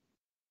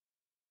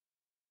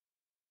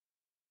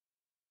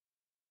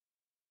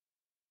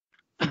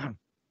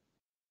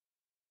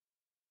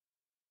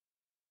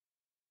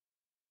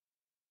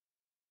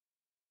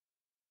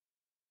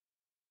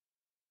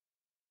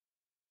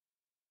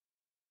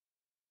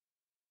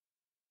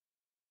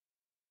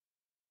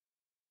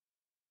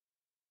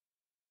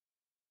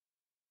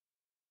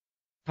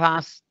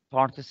 Past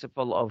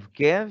participle of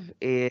give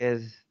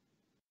is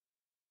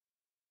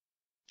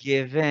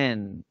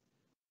given.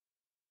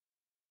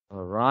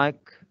 All right.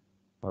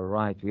 All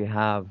right. We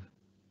have,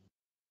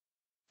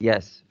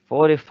 yes,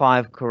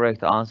 45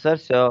 correct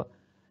answers. So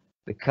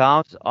the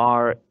cows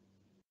are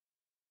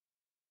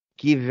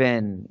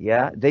given.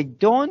 Yeah. They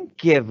don't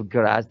give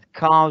grass.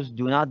 Cows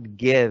do not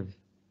give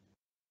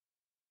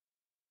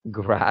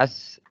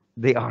grass.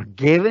 They are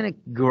given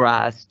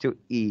grass to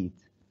eat.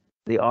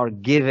 They are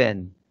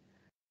given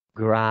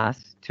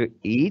grass to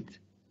eat.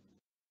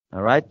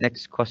 All right.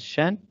 Next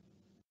question.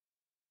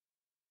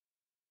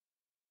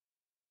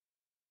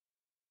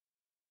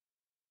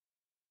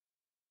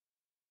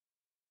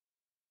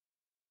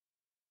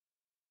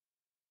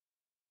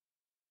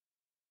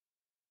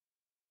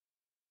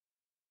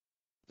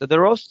 So the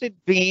roasted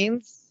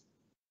beans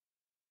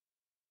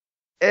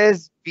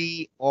is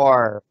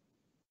BR.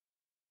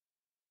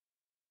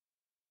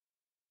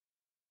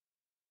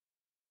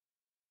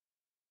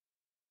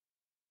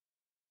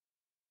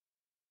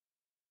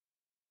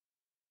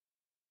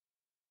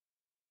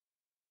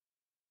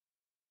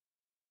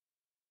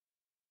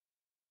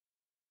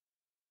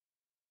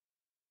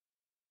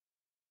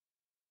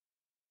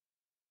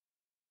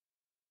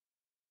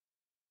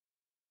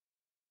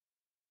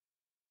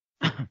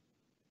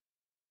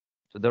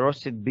 So the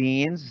roasted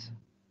beans,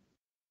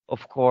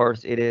 of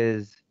course, it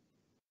is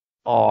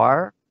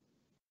are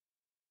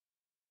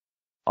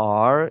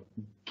are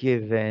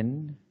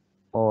given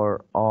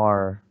or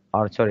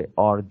sorry,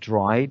 are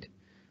dried.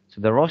 So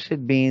the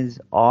roasted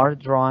beans are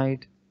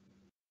dried.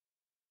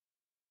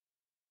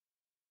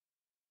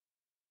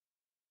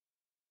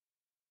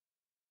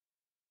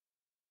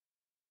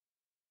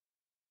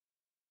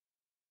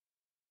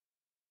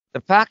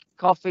 The packed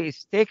coffee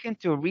is taken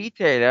to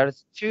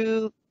retailers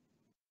to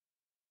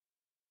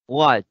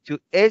what? To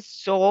is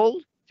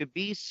sold, to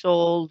be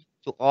sold,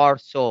 to are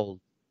sold.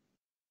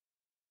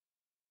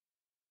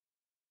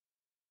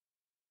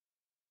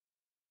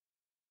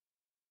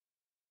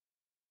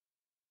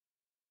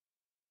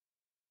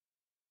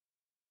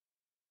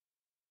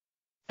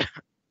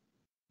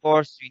 Of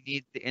course, we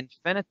need the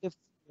infinitive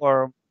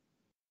form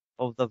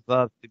of the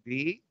verb to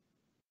be,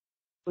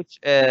 which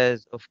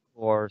is, of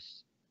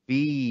course,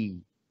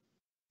 be.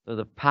 So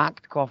the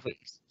packed coffee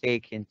is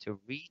taken to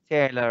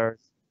retailers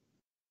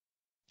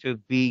to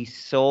be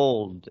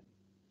sold.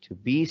 To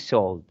be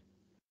sold.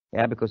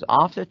 Yeah, because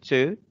after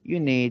to, you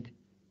need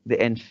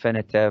the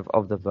infinitive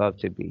of the verb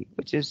to be,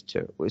 which is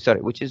to.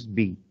 Sorry, which is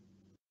be.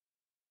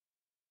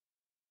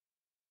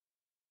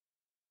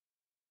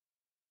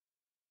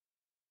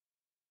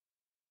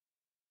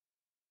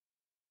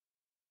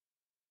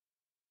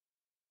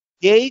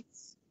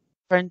 Dates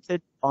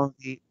printed on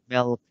the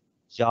milk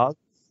jugs.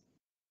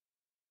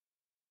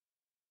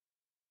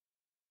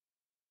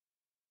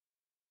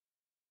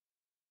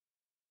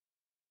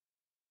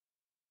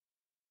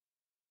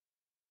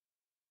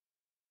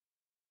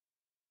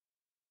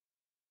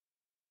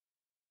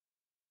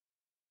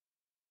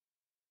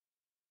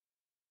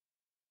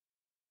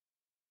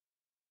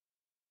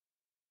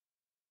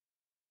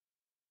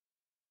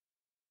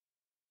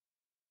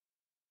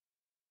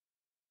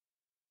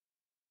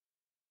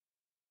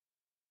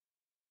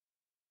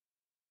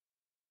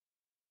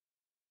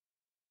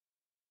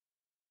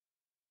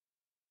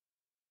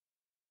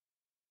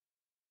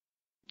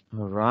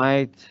 All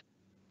right.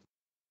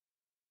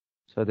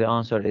 So the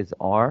answer is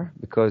are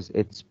because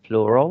it's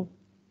plural.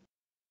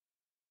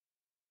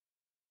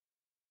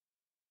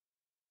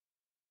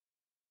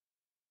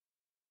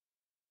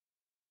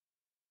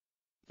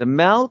 The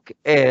milk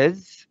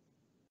is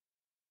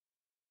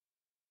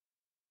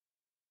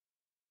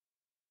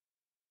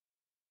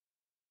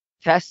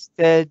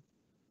tested,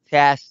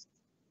 test,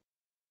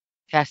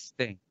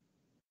 testing.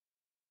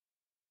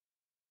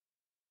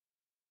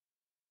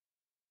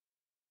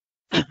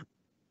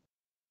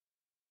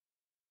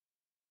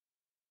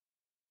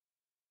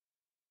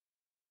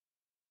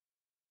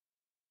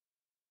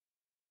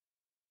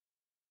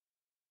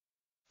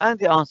 And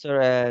the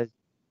answer is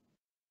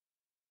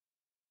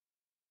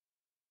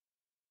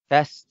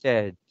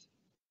tested.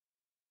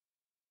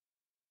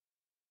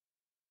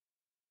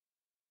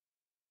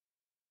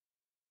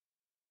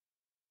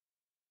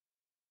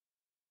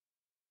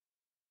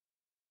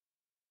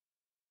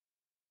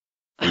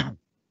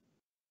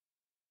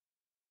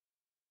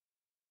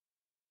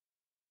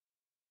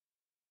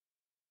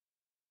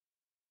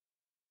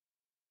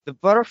 The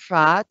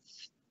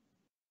butterfats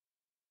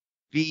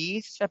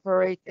be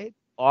separated,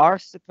 are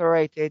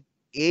separated,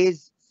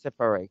 is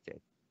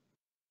separated.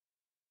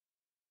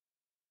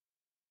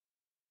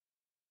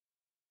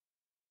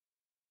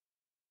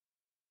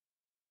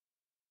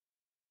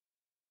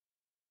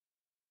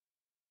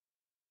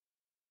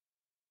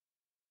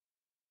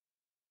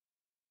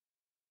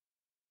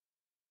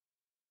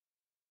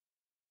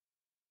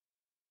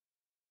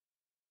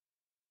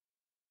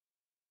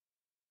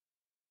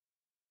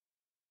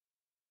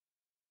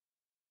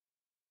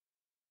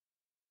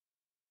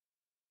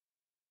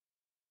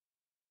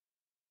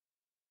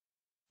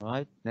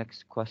 Right,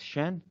 next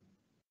question.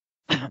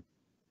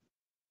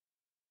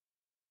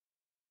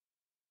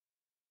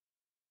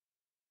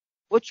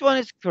 Which one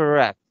is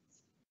correct?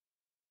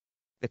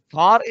 The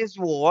car is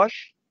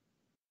washed,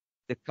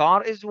 the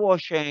car is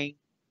washing,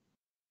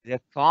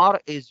 the car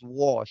is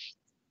washed.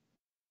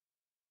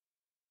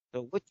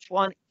 So which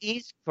one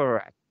is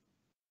correct?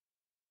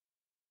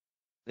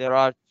 There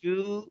are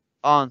two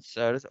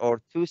answers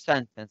or two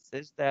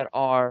sentences that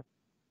are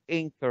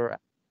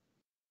incorrect.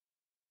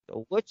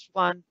 So which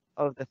one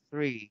of the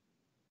three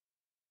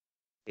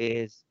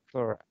is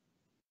correct?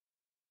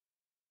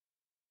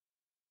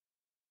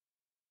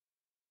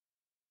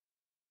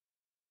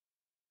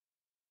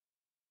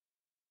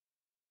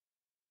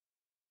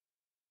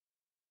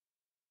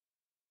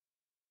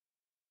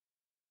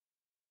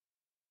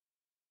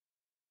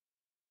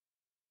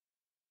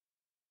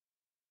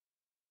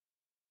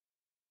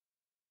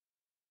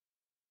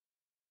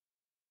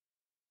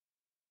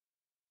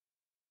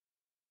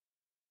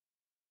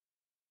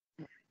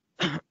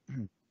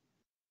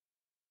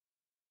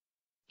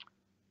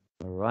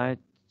 All right.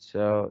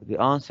 So the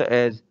answer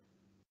is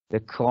the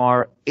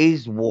car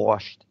is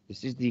washed.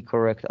 This is the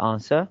correct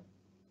answer.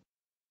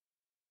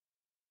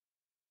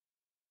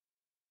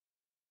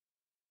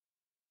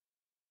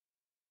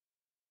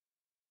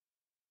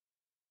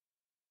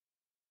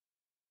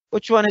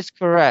 Which one is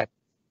correct?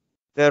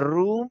 The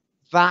room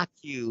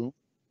vacuum.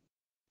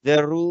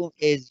 The room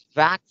is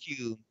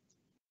vacuum.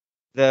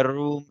 The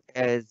room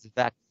is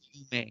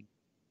vacuuming.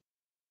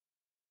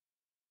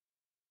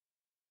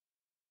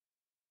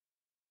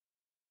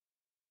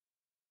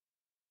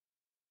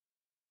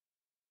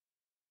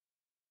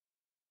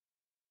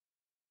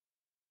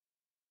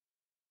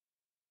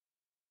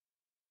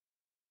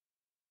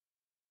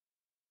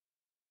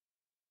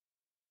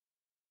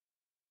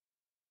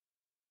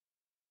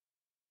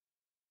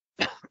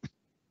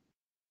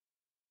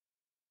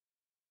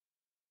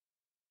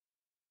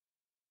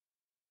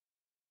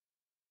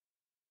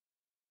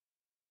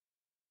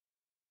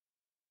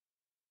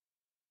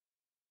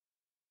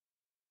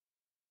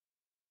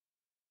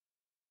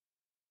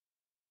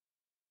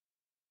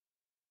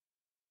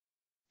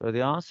 So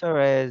the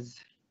answer is,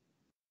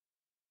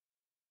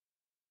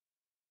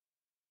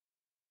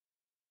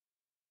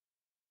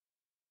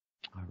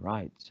 all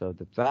right. So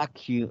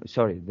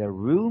the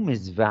room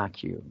is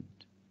vacuumed.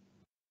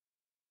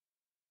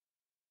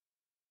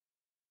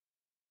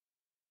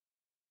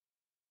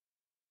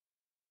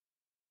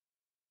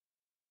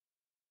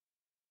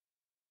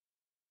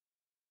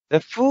 The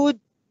food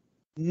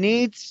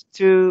needs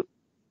to,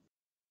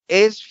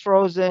 is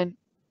frozen,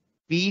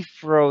 be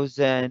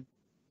frozen,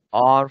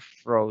 are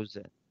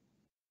frozen.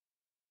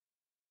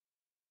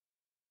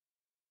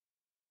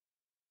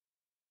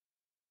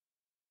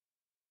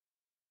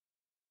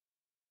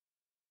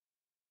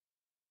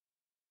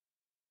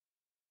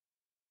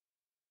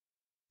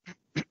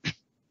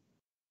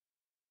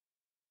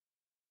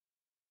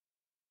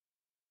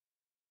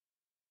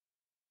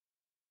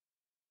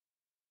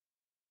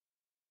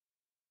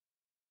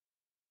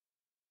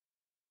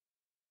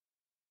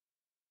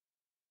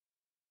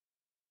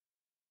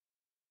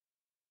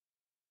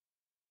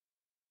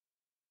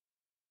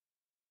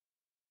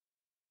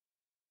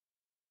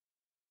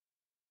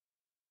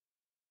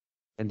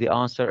 And the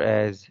answer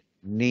is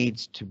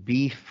needs to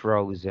be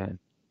frozen.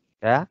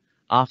 Yeah.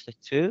 After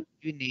to,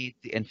 you need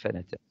the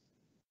infinitive.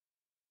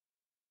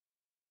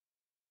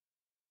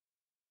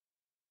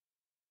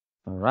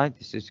 All right.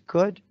 This is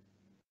good.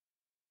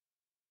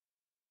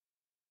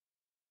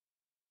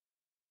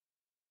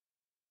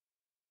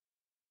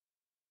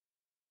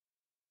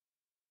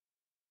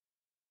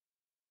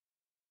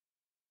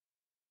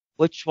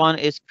 Which one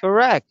is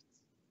correct?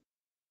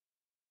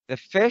 The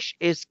fish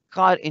is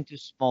cut into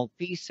small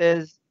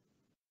pieces.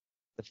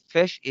 The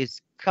fish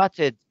is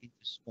cutted into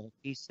small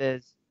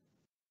pieces.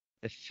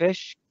 The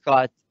fish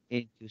cut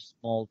into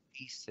small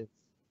pieces.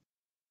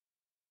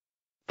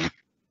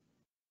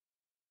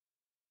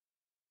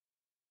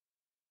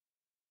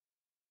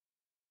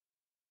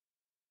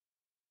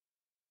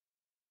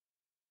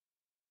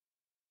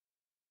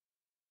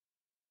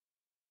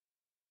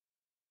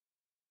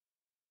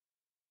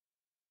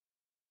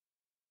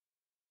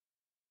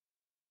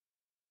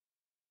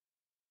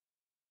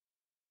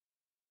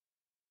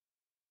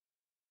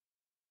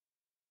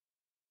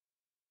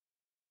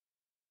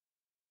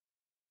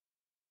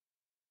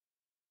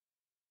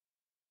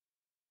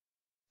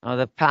 Now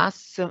the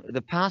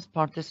past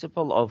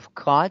participle of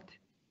cut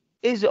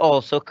is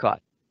also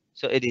cut.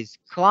 So it is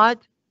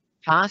cut,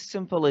 past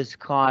simple is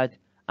cut,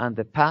 and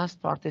the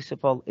past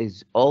participle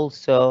is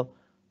also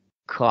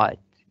cut.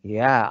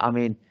 Yeah, I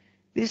mean,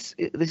 this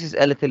is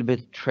a little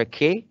bit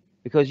tricky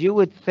because you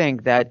would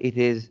think that it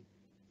is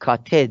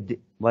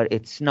cutted, but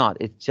it's not.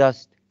 It's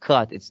just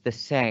cut. It's the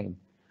same.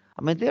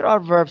 I mean, there are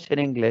verbs in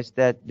English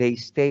that they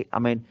stay, I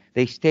mean,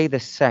 they stay the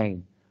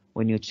same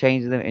when you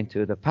change them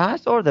into the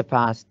past or the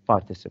past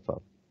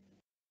participle.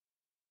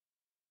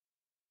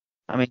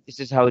 I mean, this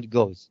is how it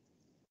goes.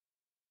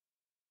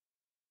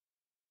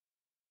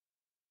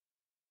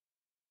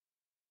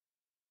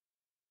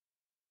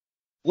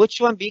 Which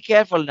one? Be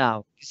careful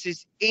now. This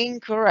is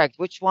incorrect.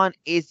 Which one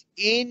is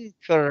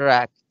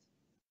incorrect?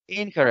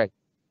 Incorrect.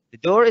 The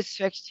door is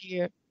fixed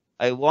here.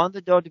 I want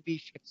the door to be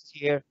fixed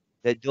here.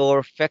 The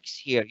door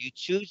fixed here. You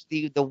choose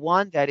the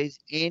one that is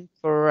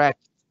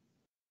incorrect.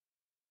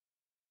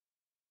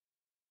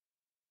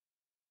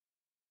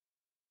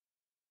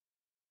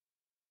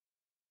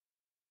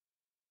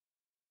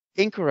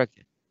 Incorrect.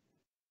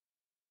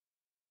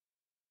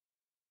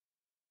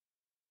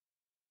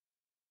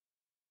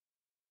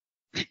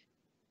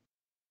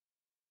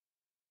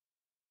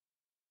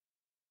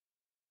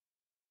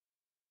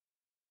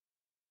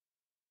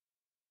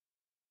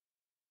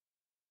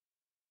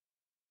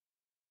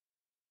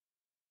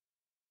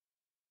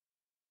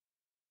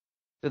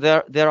 So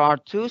there are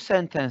two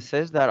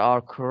sentences that are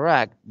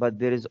correct, but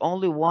there is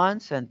only one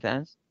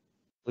sentence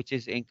which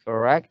is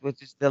incorrect,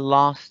 which is the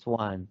last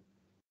one.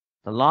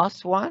 The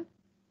last one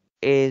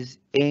is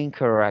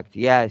incorrect.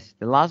 Yes,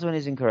 the last one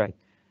is incorrect.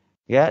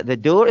 Yeah, the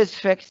door is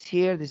fixed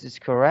here. This is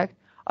correct.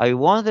 I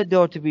want the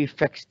door to be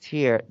fixed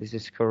here. This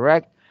is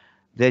correct.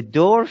 The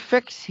door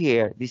fixed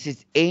here. This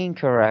is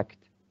incorrect.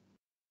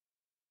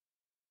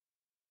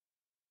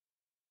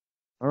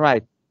 All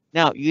right.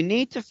 Now you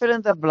need to fill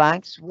in the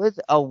blanks with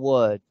a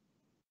word.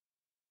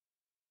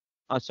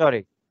 Oh,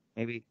 sorry.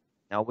 Maybe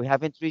no, we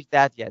haven't reached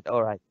that yet.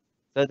 All right.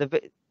 So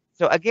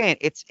so again,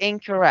 it's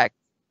incorrect.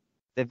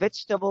 The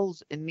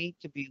vegetables need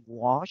to be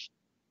washed.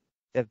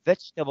 The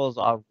vegetables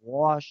are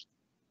washed.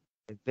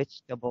 The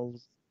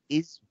vegetables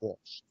is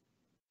washed.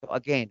 So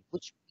again,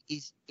 which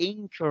is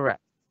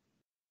incorrect?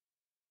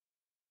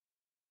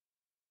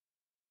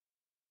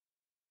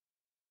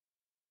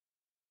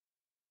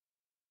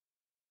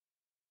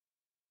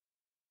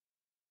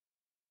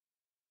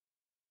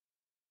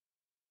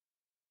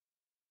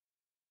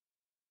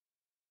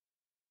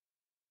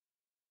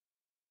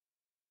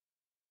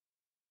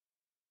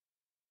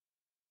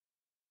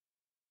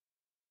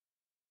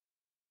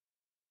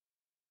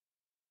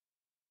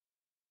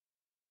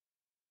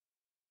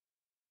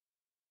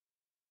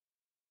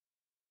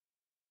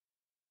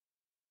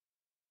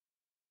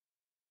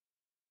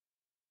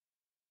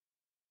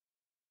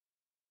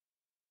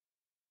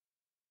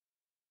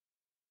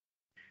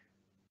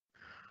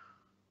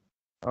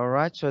 All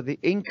right, so the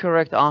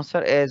incorrect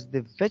answer is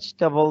the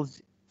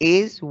vegetables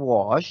is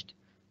washed.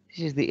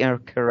 This is the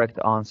incorrect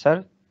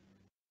answer.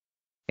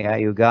 Yeah,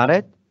 you got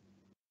it.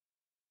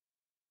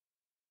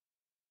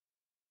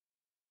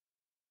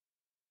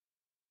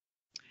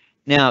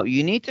 Now,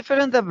 you need to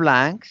fill in the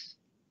blanks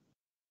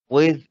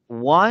with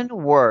one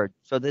word.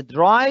 So the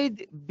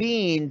dried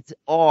beans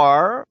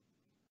are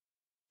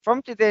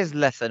from today's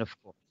lesson, of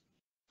course,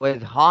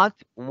 with hot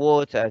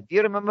water. Do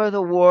you remember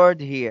the word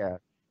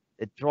here?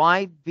 The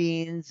dried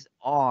beans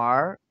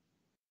are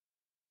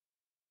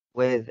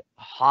with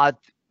hot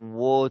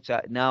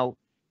water. Now,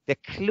 the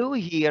clue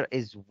here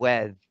is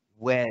with,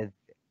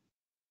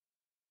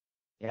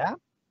 yeah?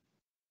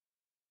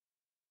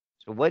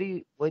 So what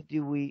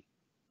do we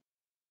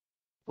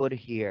put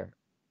here?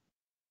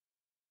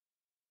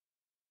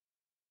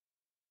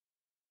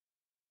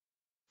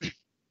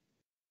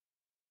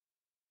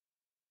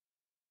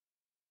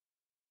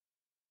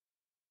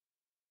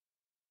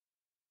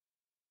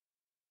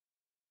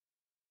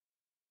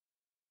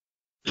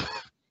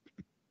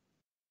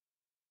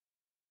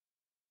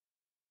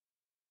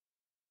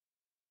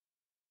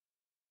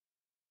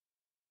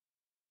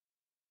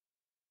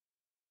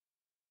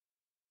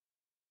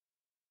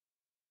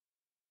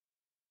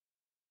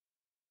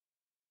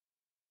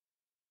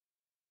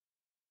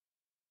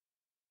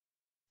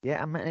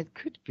 Yeah, I mean, it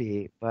could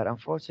be, but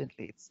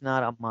unfortunately, it's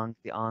not among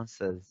the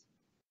answers.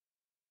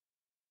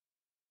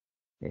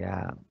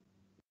 Yeah.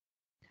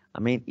 I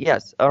mean,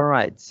 yes. All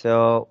right.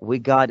 So we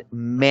got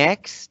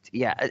mixed.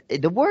 Yeah,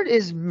 the word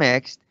is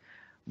mixed,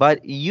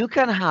 but you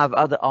can have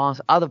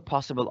other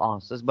possible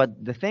answers.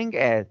 But the thing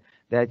is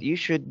that you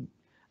should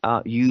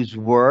use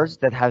words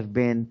that have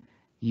been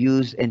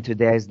used in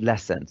today's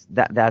lessons.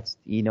 That's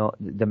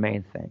the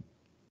main thing.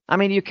 I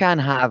mean, you can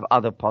have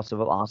other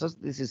possible answers.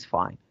 This is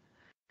fine,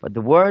 but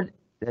the word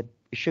that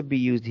should be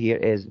used here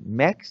is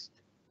mixed.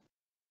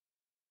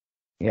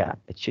 Yeah,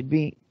 it should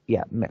be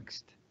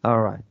mixed.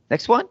 All right.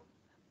 Next one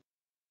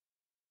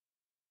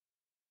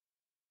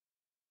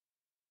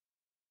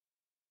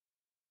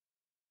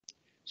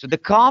so the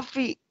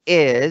coffee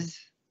is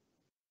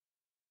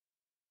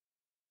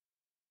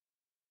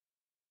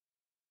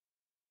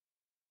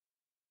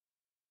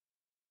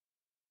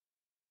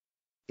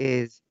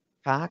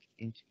packed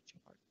into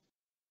jars.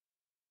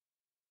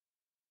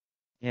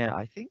 Yeah,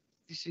 I think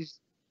this is,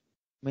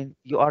 I mean,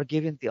 you are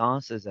given the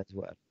answers as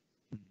well.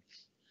 Mm.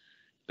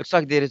 Looks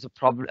like there is a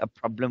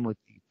problem with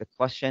the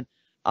question.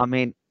 I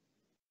mean,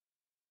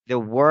 the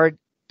word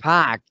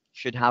packed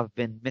should have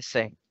been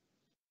missing.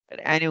 But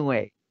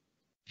anyway,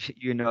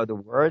 you know the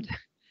word.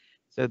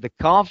 So the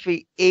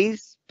coffee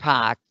is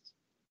packed.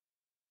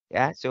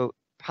 Yeah, so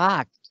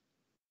packed.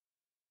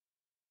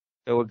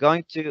 So we're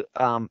going to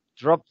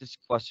drop this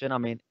question. I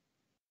mean,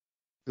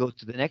 go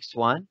to the next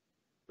one.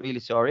 Really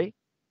sorry.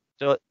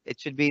 So it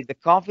should be the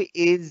coffee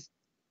is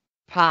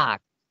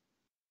packed.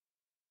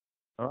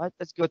 All right,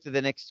 let's go to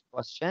the next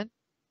question.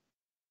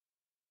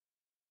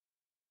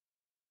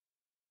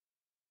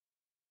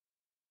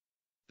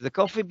 The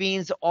coffee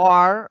beans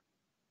are,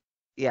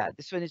 yeah,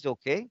 this one is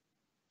okay.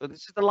 So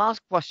this is the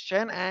last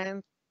question,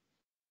 and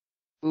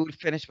we will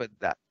finish with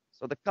that.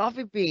 So the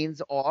coffee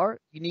beans are,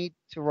 you need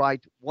to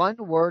write one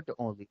word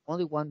only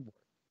one word,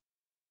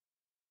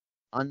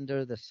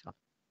 under the sun.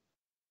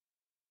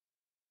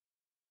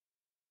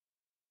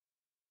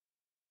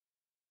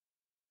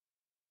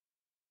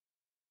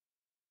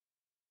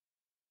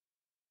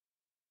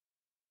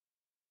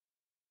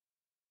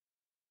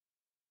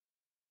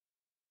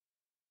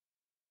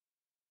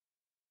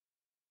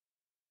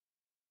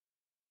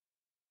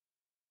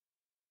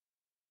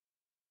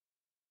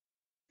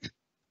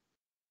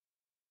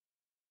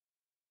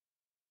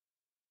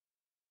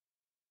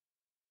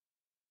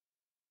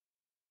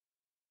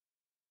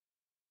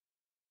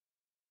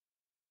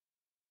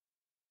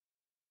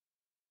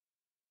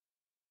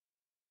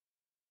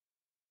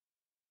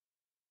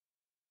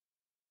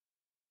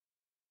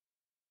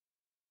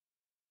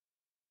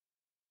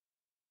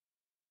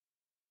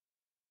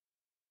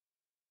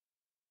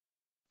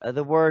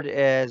 The word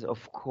is,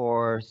 of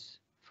course,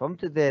 from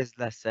today's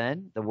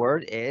lesson, the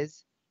word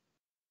is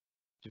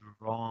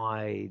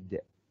dried.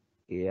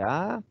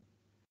 Yeah.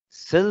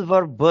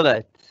 Silver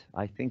bullet.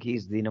 I think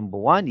he's the number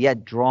one. Yeah,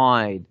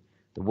 dried.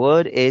 The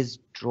word is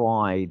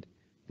dried.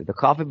 The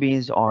coffee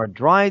beans are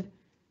dried.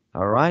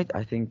 All right.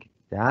 I think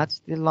that's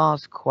the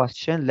last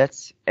question.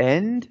 Let's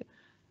end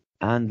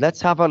and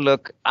let's have a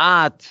look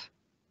at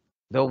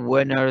the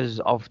winners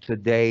of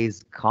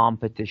today's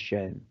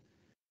competition.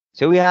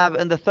 So we have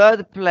in the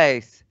third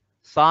place,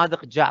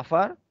 Sadiq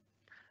Ja'far.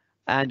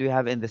 And we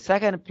have in the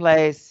second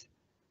place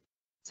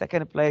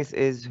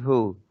is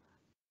who?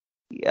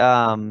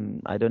 I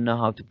don't know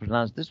how to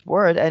pronounce this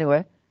word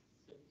anyway.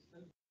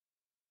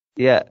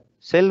 Yeah,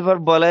 Silver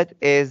Bullet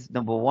is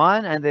number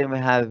one, and then we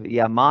have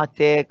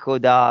Yamate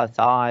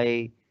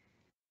Kodasai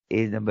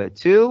is number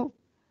two,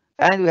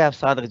 and we have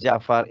Sadiq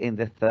Jafar in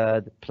the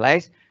third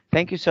place.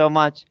 Thank you so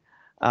much.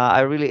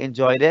 I really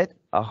enjoyed it.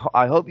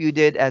 I hope you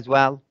did as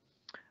well.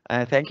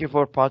 Thank you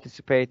for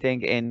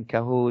participating in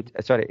Kahoot.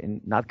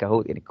 Not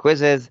Kahoot, in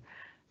quizzes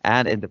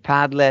and in the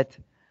Padlet.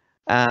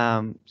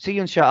 See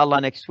you inshallah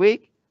next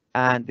week.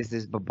 And this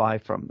is bye-bye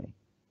from me.